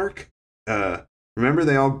amusement park. Remember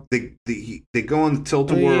they go on the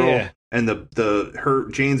tilt-a-whirl,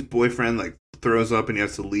 and Jane's boyfriend like throws up and he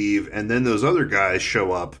has to leave, and then those other guys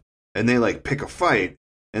show up and they like pick a fight,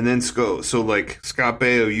 and then so like Scott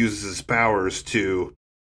Baio uses his powers to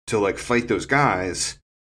like fight those guys,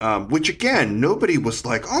 which again nobody was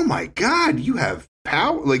like, oh my god, you have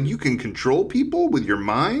power, like you can control people with your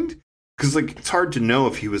mind, because like it's hard to know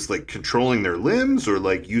if he was like controlling their limbs or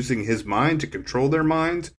like using his mind to control their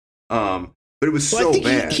mind. But it was so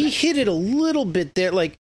bad. He hit it a little bit there.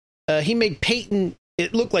 Like he made Peyton.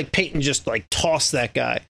 It looked like Peyton just like tossed that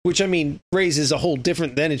guy, which I mean raises a whole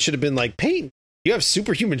different. Then it should have been like, Peyton, you have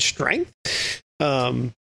superhuman strength,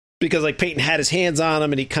 because like Peyton had his hands on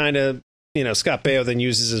him and he kind of, Scott Baio then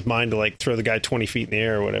uses his mind to like throw the guy 20 feet in the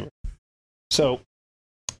air or whatever. So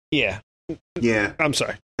yeah, I'm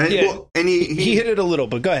sorry. And, he hit it a little,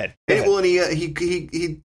 but go ahead. And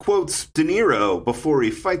he quotes De Niro before he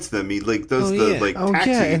fights them. He like does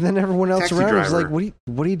taxi. And then everyone else around is like,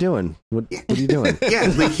 "What are you doing? What are you doing?"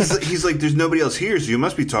 Yeah, like he's like, "There's nobody else here, so you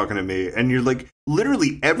must be talking to me." And you're like,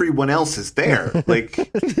 literally everyone else is there. Like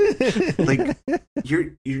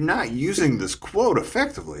you're not using this quote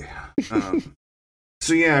effectively.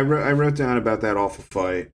 So yeah, I wrote down about that awful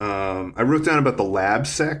fight. I wrote down about the lab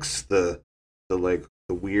sex, the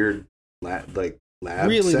weird lab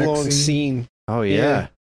really sex long scene. Oh yeah.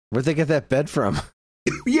 Where'd they get that bed from?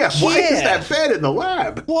 Why is that bed in the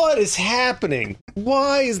lab? What is happening?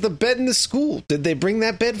 Why is the bed in the school? Did they bring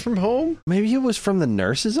that bed from home? Maybe it was from the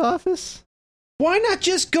nurse's office? Why not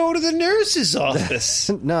just go to the nurse's office?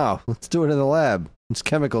 No, let's do it in the lab. There's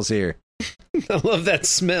chemicals here. I love that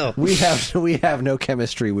smell. We have no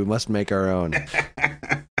chemistry. We must make our own.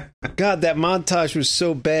 God, that montage was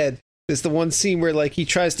so bad. There's the one scene where like he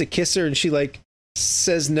tries to kiss her and she like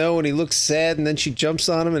says no and he looks sad and then she jumps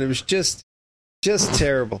on him and it was just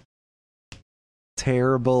terrible.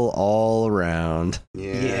 Terrible all around.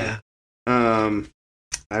 Yeah.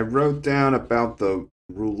 I wrote down about the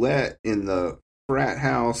roulette in the frat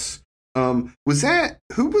house. Who was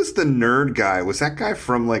the nerd guy? Was that guy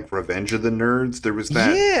from like Revenge of the Nerds? There was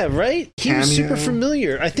that. Yeah, right? Cameo. He was super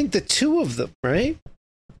familiar. I think the two of them, right?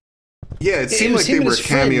 Yeah, it seemed like they were a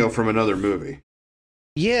cameo from another movie.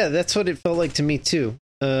 Yeah, that's what it felt like to me too.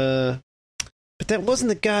 But that wasn't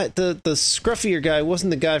the guy. The scruffier guy wasn't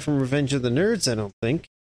the guy from Revenge of the Nerds. I don't think.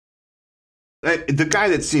 The guy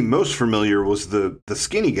that seemed most familiar was the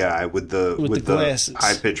skinny guy with the glasses,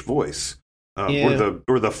 high pitched voice,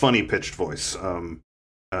 or the funny pitched voice. And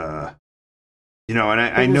I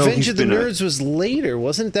know Revenge of the Nerds was later,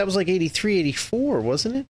 wasn't it? That was like 83, 84,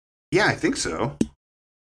 wasn't it? Yeah, I think so.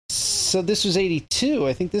 So this was 82.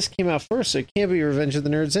 I think this came out first, so it can't be Revenge of the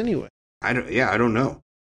Nerds anyway. I don't know.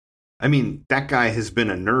 I mean, that guy has been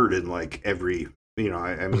a nerd in like every, I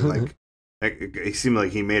mean, like, it seemed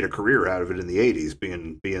like he made a career out of it in the 80s,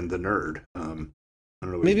 being the nerd. I don't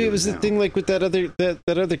know. Maybe it was the thing like with that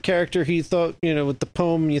other character. He thought, with the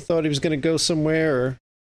poem, you thought he was going to go somewhere or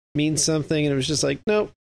mean something, and it was just like,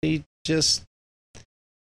 nope. We're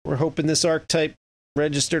hoping this archetype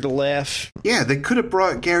registered a laugh. Yeah, they could have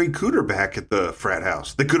brought Gary Cooter back at the frat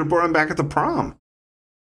house. They could have brought him back at the prom.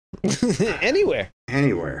 Anywhere.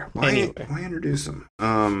 Why introduce him?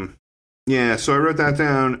 Yeah, so I wrote that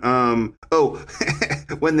down.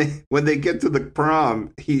 When they get to the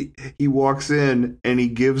prom, he walks in and he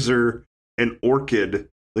gives her an orchid.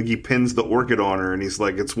 Like he pins the orchid on her and he's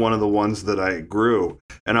like, it's one of the ones that I grew.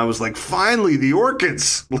 And I was like, finally, the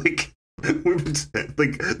orchids. Like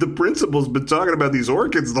the principal's been talking about these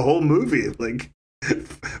orchids the whole movie. Like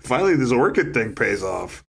finally this orchid thing pays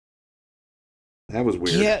off. That was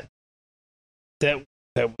weird. Yeah. That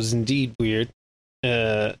was indeed weird.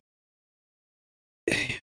 God.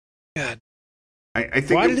 I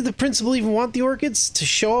think why did the principal even want the orchids? To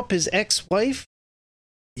show up his ex-wife?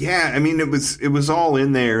 Yeah, I mean it was all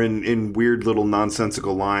in there in weird little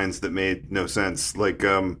nonsensical lines that made no sense. Like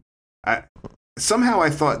I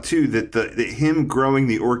thought too that that him growing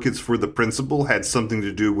the orchids for the principal had something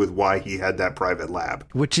to do with why he had that private lab,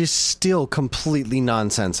 which is still completely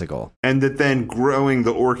nonsensical. And that then growing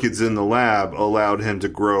the orchids in the lab allowed him to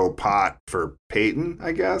grow pot for Peyton,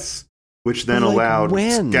 I guess, which then allowed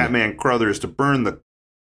Scatman Crothers to burn the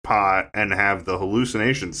pot and have the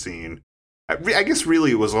hallucination scene. I guess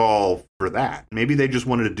really it was all for that. Maybe they just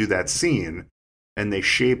wanted to do that scene. And they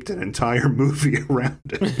shaped an entire movie around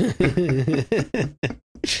it.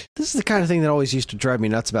 This is the kind of thing that always used to drive me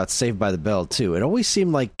nuts about Saved by the Bell, too. It always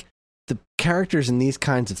seemed like the characters in these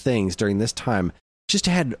kinds of things during this time just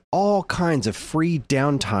had all kinds of free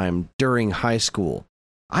downtime during high school.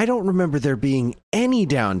 I don't remember there being any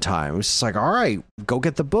downtime. It was just like, all right, go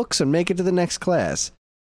get the books and make it to the next class.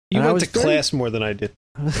 You went to class more than I did.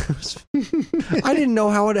 I didn't know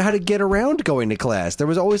how to get around going to class. There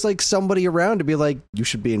was always like somebody around to be like, you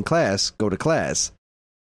should be in class, go to class.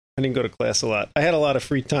 I didn't go to class a lot. I had a lot of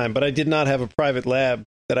free time, but I did not have a private lab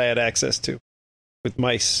that I had access to with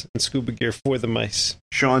mice and scuba gear for the mice.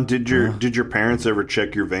 Sean, did your parents ever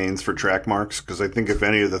check your veins for track marks? Because I think if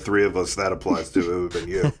any of the three of us that applies to, it would have been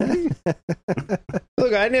you.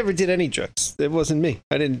 Look, I never did any drugs. It wasn't me.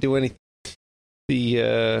 I didn't do anything.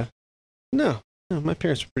 No, my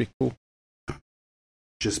parents were pretty cool.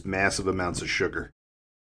 Just massive amounts of sugar.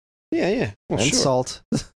 Yeah. Well, and sure. Salt.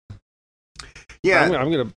 Yeah.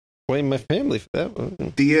 I'm going to blame my family for that one.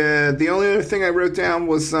 The only other thing I wrote down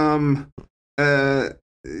was like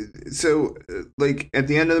at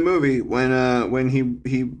the end of the movie when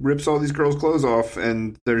he rips all these girls' clothes off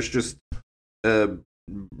and there's just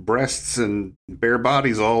breasts and bare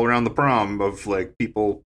bodies all around the prom of like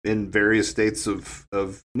people in various states of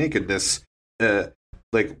nakedness.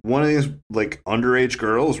 Like one of these like underage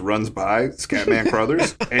girls runs by Scatman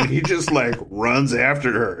Crothers and he just like runs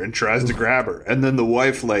after her and tries to grab her, and then the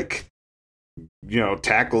wife like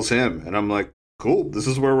tackles him, and I'm like, cool, this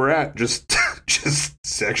is where we're at. Just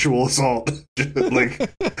sexual assault. like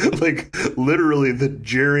literally the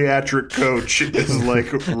geriatric coach is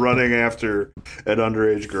like running after an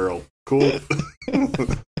underage girl. Cool.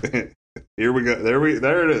 Here we go.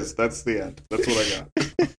 There it is. That's the end. That's what I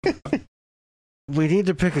got. We need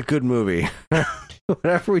to pick a good movie.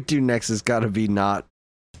 Whatever we do next has got to be not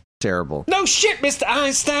terrible. No shit, Mr.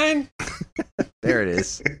 Einstein. There it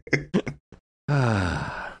is.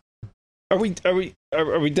 Are we done with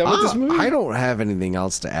this movie? I don't have anything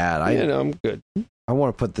else to add. I'm good. I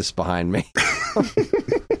want to put this behind me.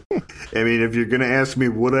 I mean, if you're going to ask me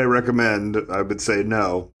would I recommend, I would say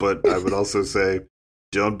no, but I would also say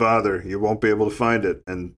don't bother. You won't be able to find it,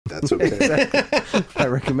 and that's okay. I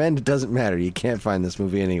recommend it doesn't matter. You can't find this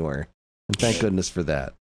movie anywhere. And thank goodness for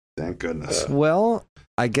that. Thank goodness. Well,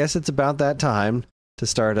 I guess it's about that time to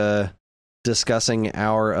start discussing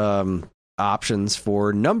our options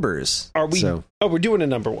for numbers. Are we? So, we're doing a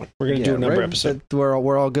number one. We're going to do a number episode.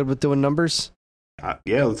 We're all good with doing numbers?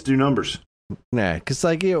 Yeah, let's do numbers. Nah, because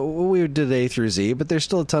we did A through Z, but there's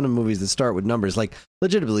still a ton of movies that start with numbers, like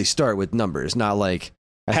legitimately start with numbers, not like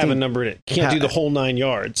have a number in it. You can't do the whole 9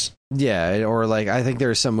 yards. Yeah, or like I think there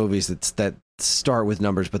are some movies that start with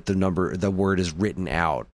numbers, but the word is written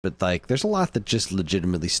out. But like, there's a lot that just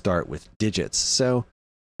legitimately start with digits. So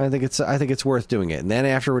I think it's worth doing it. And then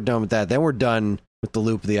after we're done with that, then we're done with the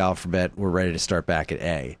loop of the alphabet. We're ready to start back at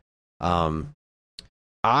A.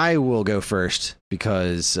 I will go first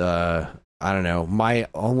because I don't know. My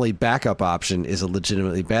only backup option is a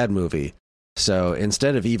legitimately bad movie. So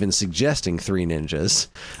instead of even suggesting Three Ninjas,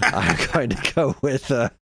 I'm going to go with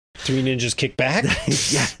Three Ninjas Kick Back?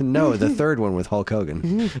 Yeah, no, the third one with Hulk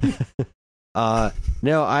Hogan.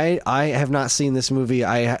 No, I have not seen this movie.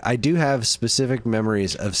 I do have specific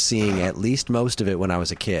memories of seeing at least most of it when I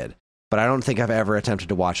was a kid, but I don't think I've ever attempted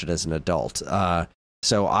to watch it as an adult.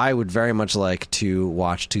 So I would very much like to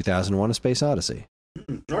watch 2001: A Space Odyssey.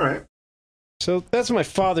 All right. So that's my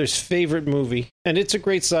father's favorite movie, and it's a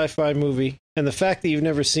great sci-fi movie, and the fact that you've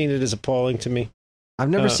never seen it is appalling to me.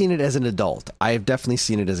 I've never seen it as an adult. I've definitely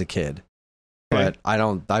seen it as a kid, but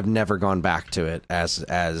I've never gone back to it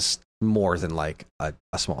as more than like a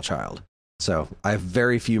small child. So I have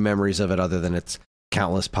very few memories of it other than its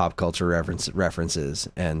countless pop culture references.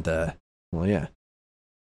 And, well, yeah.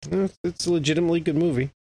 It's a legitimately good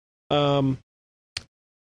movie.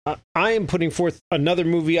 I am putting forth another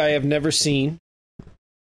movie I have never seen,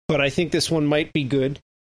 but I think this one might be good.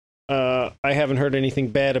 I haven't heard anything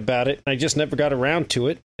bad about it. I just never got around to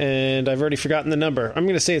it, and I've already forgotten the number. I'm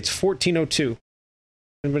going to say it's 1402.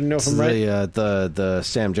 Anybody know if I'm right? The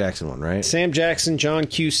Sam Jackson one, right? Sam Jackson, John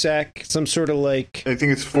Cusack, some sort of like... I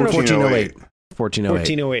think it's 1408.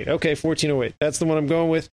 1408. Okay, 1408. That's the one I'm going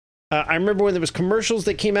with. I remember when there was commercials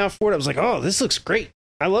that came out for it, I was like, oh, this looks great.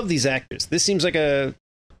 I love these actors. This seems like a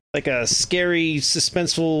scary,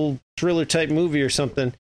 suspenseful thriller type movie or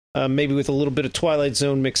something. Maybe with a little bit of Twilight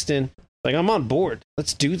Zone mixed in. Like, I'm on board.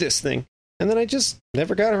 Let's do this thing. And then I just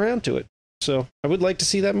never got around to it. So I would like to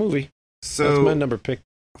see that movie. So that's my number pick.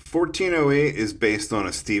 1408 is based on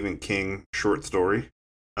a Stephen King short story.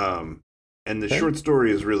 And the short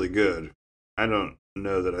story is really good. I don't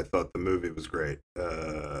know that I thought the movie was great.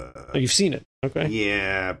 You've seen it. Okay.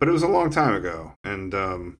 Yeah, but it was a long time ago. And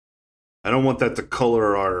I don't want that to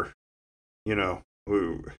color our, I don't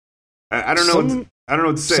know. I don't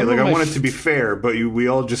know what to say. Like, I want it to be fair, but we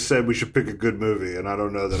all just said we should pick a good movie, and I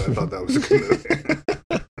don't know that I thought that was a good movie.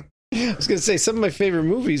 I was going to say, some of my favorite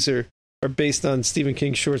movies are based on Stephen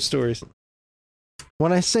King short stories.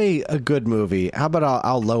 When I say a good movie, how about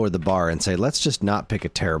I'll lower the bar and say, let's just not pick a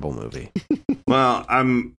terrible movie. Well,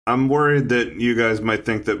 I'm worried that you guys might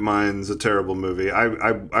think that mine's a terrible movie.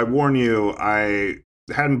 I warn you, I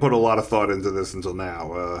hadn't put a lot of thought into this until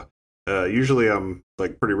now. Usually I'm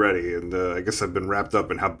like pretty ready, and I guess I've been wrapped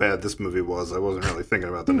up in how bad this movie was. I wasn't really thinking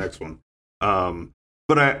about the next one.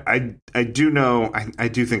 But I do know, I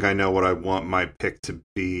do think I know what I want my pick to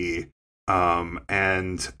be. Yeah,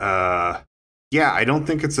 I don't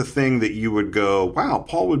think it's a thing that you would go, wow,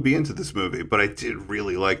 Paul would be into this movie, but I did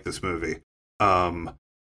really like this movie.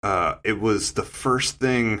 It was the first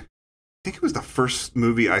thing, I think it was the first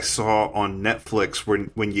movie I saw on Netflix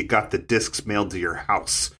when you got the discs mailed to your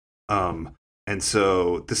house. And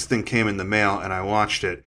so this thing came in the mail and I watched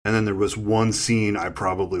it, And then there was one scene I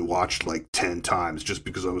probably watched like 10 times just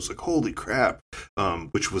because I was like, holy crap,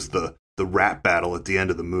 which was the rap battle at the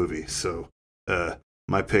end of the movie. So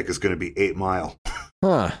my pick is going to be 8 Mile.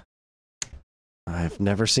 Huh. I've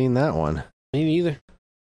never seen that one. Me neither.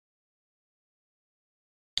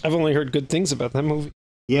 I've only heard good things about that movie.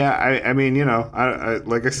 Yeah, I mean, you know, I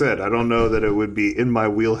like I said, I don't know that it would be in my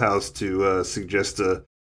wheelhouse to suggest a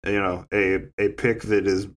pick that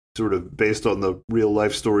is sort of based on the real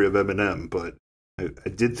life story of Eminem, but I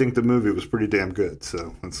did think the movie was pretty damn good,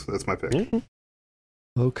 so that's my pick. Mm-hmm.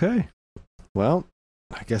 Okay. Well,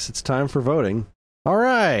 I guess it's time for voting. All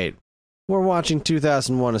right. We're watching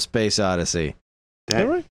 2001: A Space Odyssey.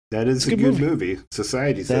 That is a good movie.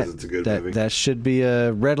 Society says it's a good movie. That should be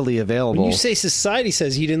readily available. When you say society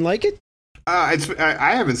says you didn't like it? I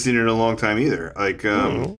haven't seen it in a long time either. Like,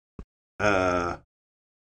 you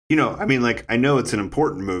know, I mean, like, I know it's an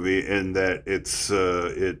important movie and that it's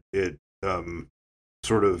it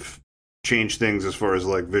sort of changed things as far as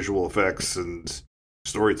like visual effects and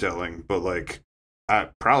storytelling. But like,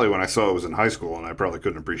 probably when I saw it was in high school, and I probably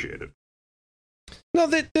couldn't appreciate it.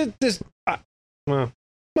 No,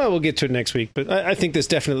 well, we'll get to it next week, but I think there's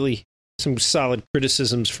definitely some solid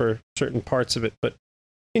criticisms for certain parts of it, but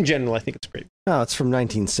in general, I think it's great. Oh, it's from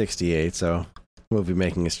 1968, so movie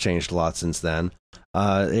making has changed a lot since then.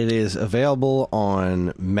 It is available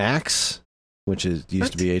on Max, which used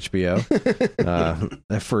to be HBO,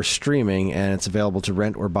 for streaming, and it's available to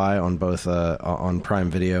rent or buy on both on Prime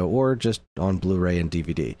Video or just on Blu-ray and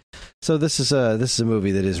DVD. So this is a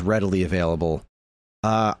movie that is readily available.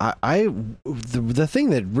 The thing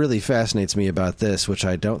that really fascinates me about this, which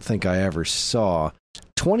I don't think I ever saw,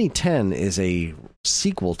 2010 is a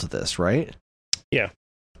sequel to this, right? Yeah.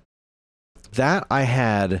 That I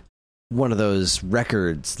had one of those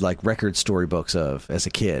records, like record storybooks of as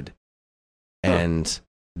a kid. And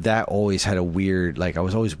that always had a weird, like, I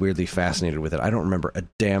was always weirdly fascinated with it. I don't remember a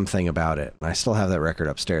damn thing about it. I still have that record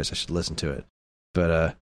upstairs. I should listen to it.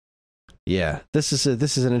 But, yeah, this is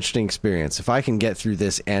an interesting experience. If I can get through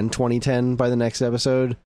this and 2010 by the next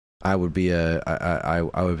episode, I would be I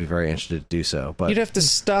would be very interested to do so. But you'd have to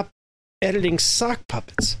stop editing sock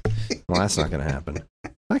puppets. Well, that's not going to happen.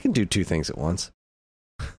 I can do two things at once.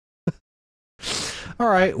 All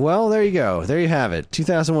right, well, there you go. There you have it.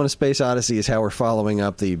 2001: A Space Odyssey is how we're following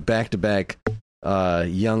up the back-to-back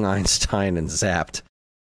Young Einstein and Zapped.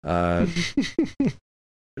 It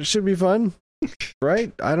should be fun.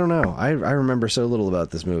 Right? I don't know. I remember so little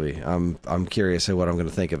about this movie. I'm curious at what I'm going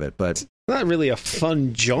to think of it, but it's not really a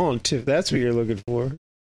fun jaunt if that's what you're looking for.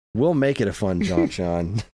 We'll make it a fun jaunt,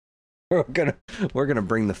 Sean. We're gonna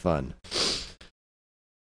bring the fun.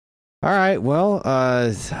 All right. Well, I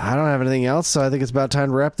don't have anything else, so I think it's about time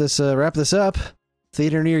to wrap this up.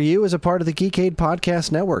 Theater Near You is a part of the Geekade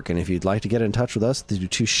Podcast Network, and if you'd like to get in touch with us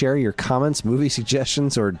to share your comments, movie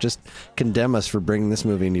suggestions, or just condemn us for bringing this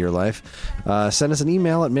movie into your life, send us an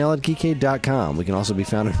email at mail@geekade.com. We can also be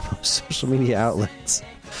found on most social media outlets.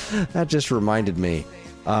 That just reminded me.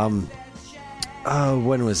 When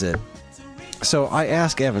was it? So I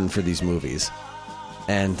asked Evan for these movies,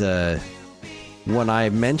 and when I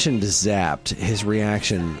mentioned Zapped, his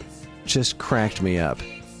reaction just cracked me up.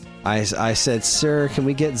 I said, "Sir, can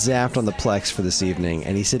we get Zapped on the Plex for this evening?"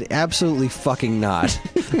 And he said, "Absolutely fucking not.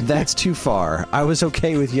 That's too far. I was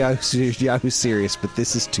okay with Yahoo Serious, but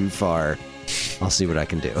this is too far. I'll see what I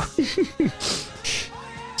can do."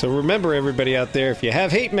 So remember, everybody out there, if you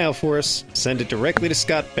have hate mail for us, send it directly to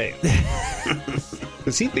Scott Bale.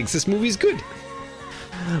 Because he thinks this movie's good.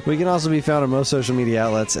 We can also be found on most social media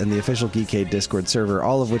outlets and the official Geekade Discord server,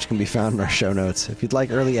 all of which can be found in our show notes. If you'd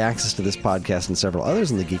like early access to this podcast and several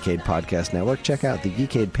others in the Geekade Podcast Network, check out the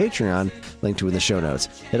Geekade Patreon, linked to in the show notes.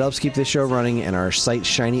 It helps keep this show running and our site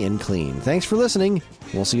shiny and clean. Thanks for listening.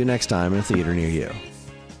 We'll see you next time in a theater near you.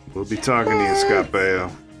 We'll be talking to you, Scott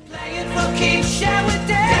Baio. Playing for keeps, yeah, we're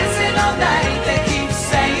dancing all night. They keep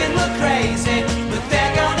saying we're crazy.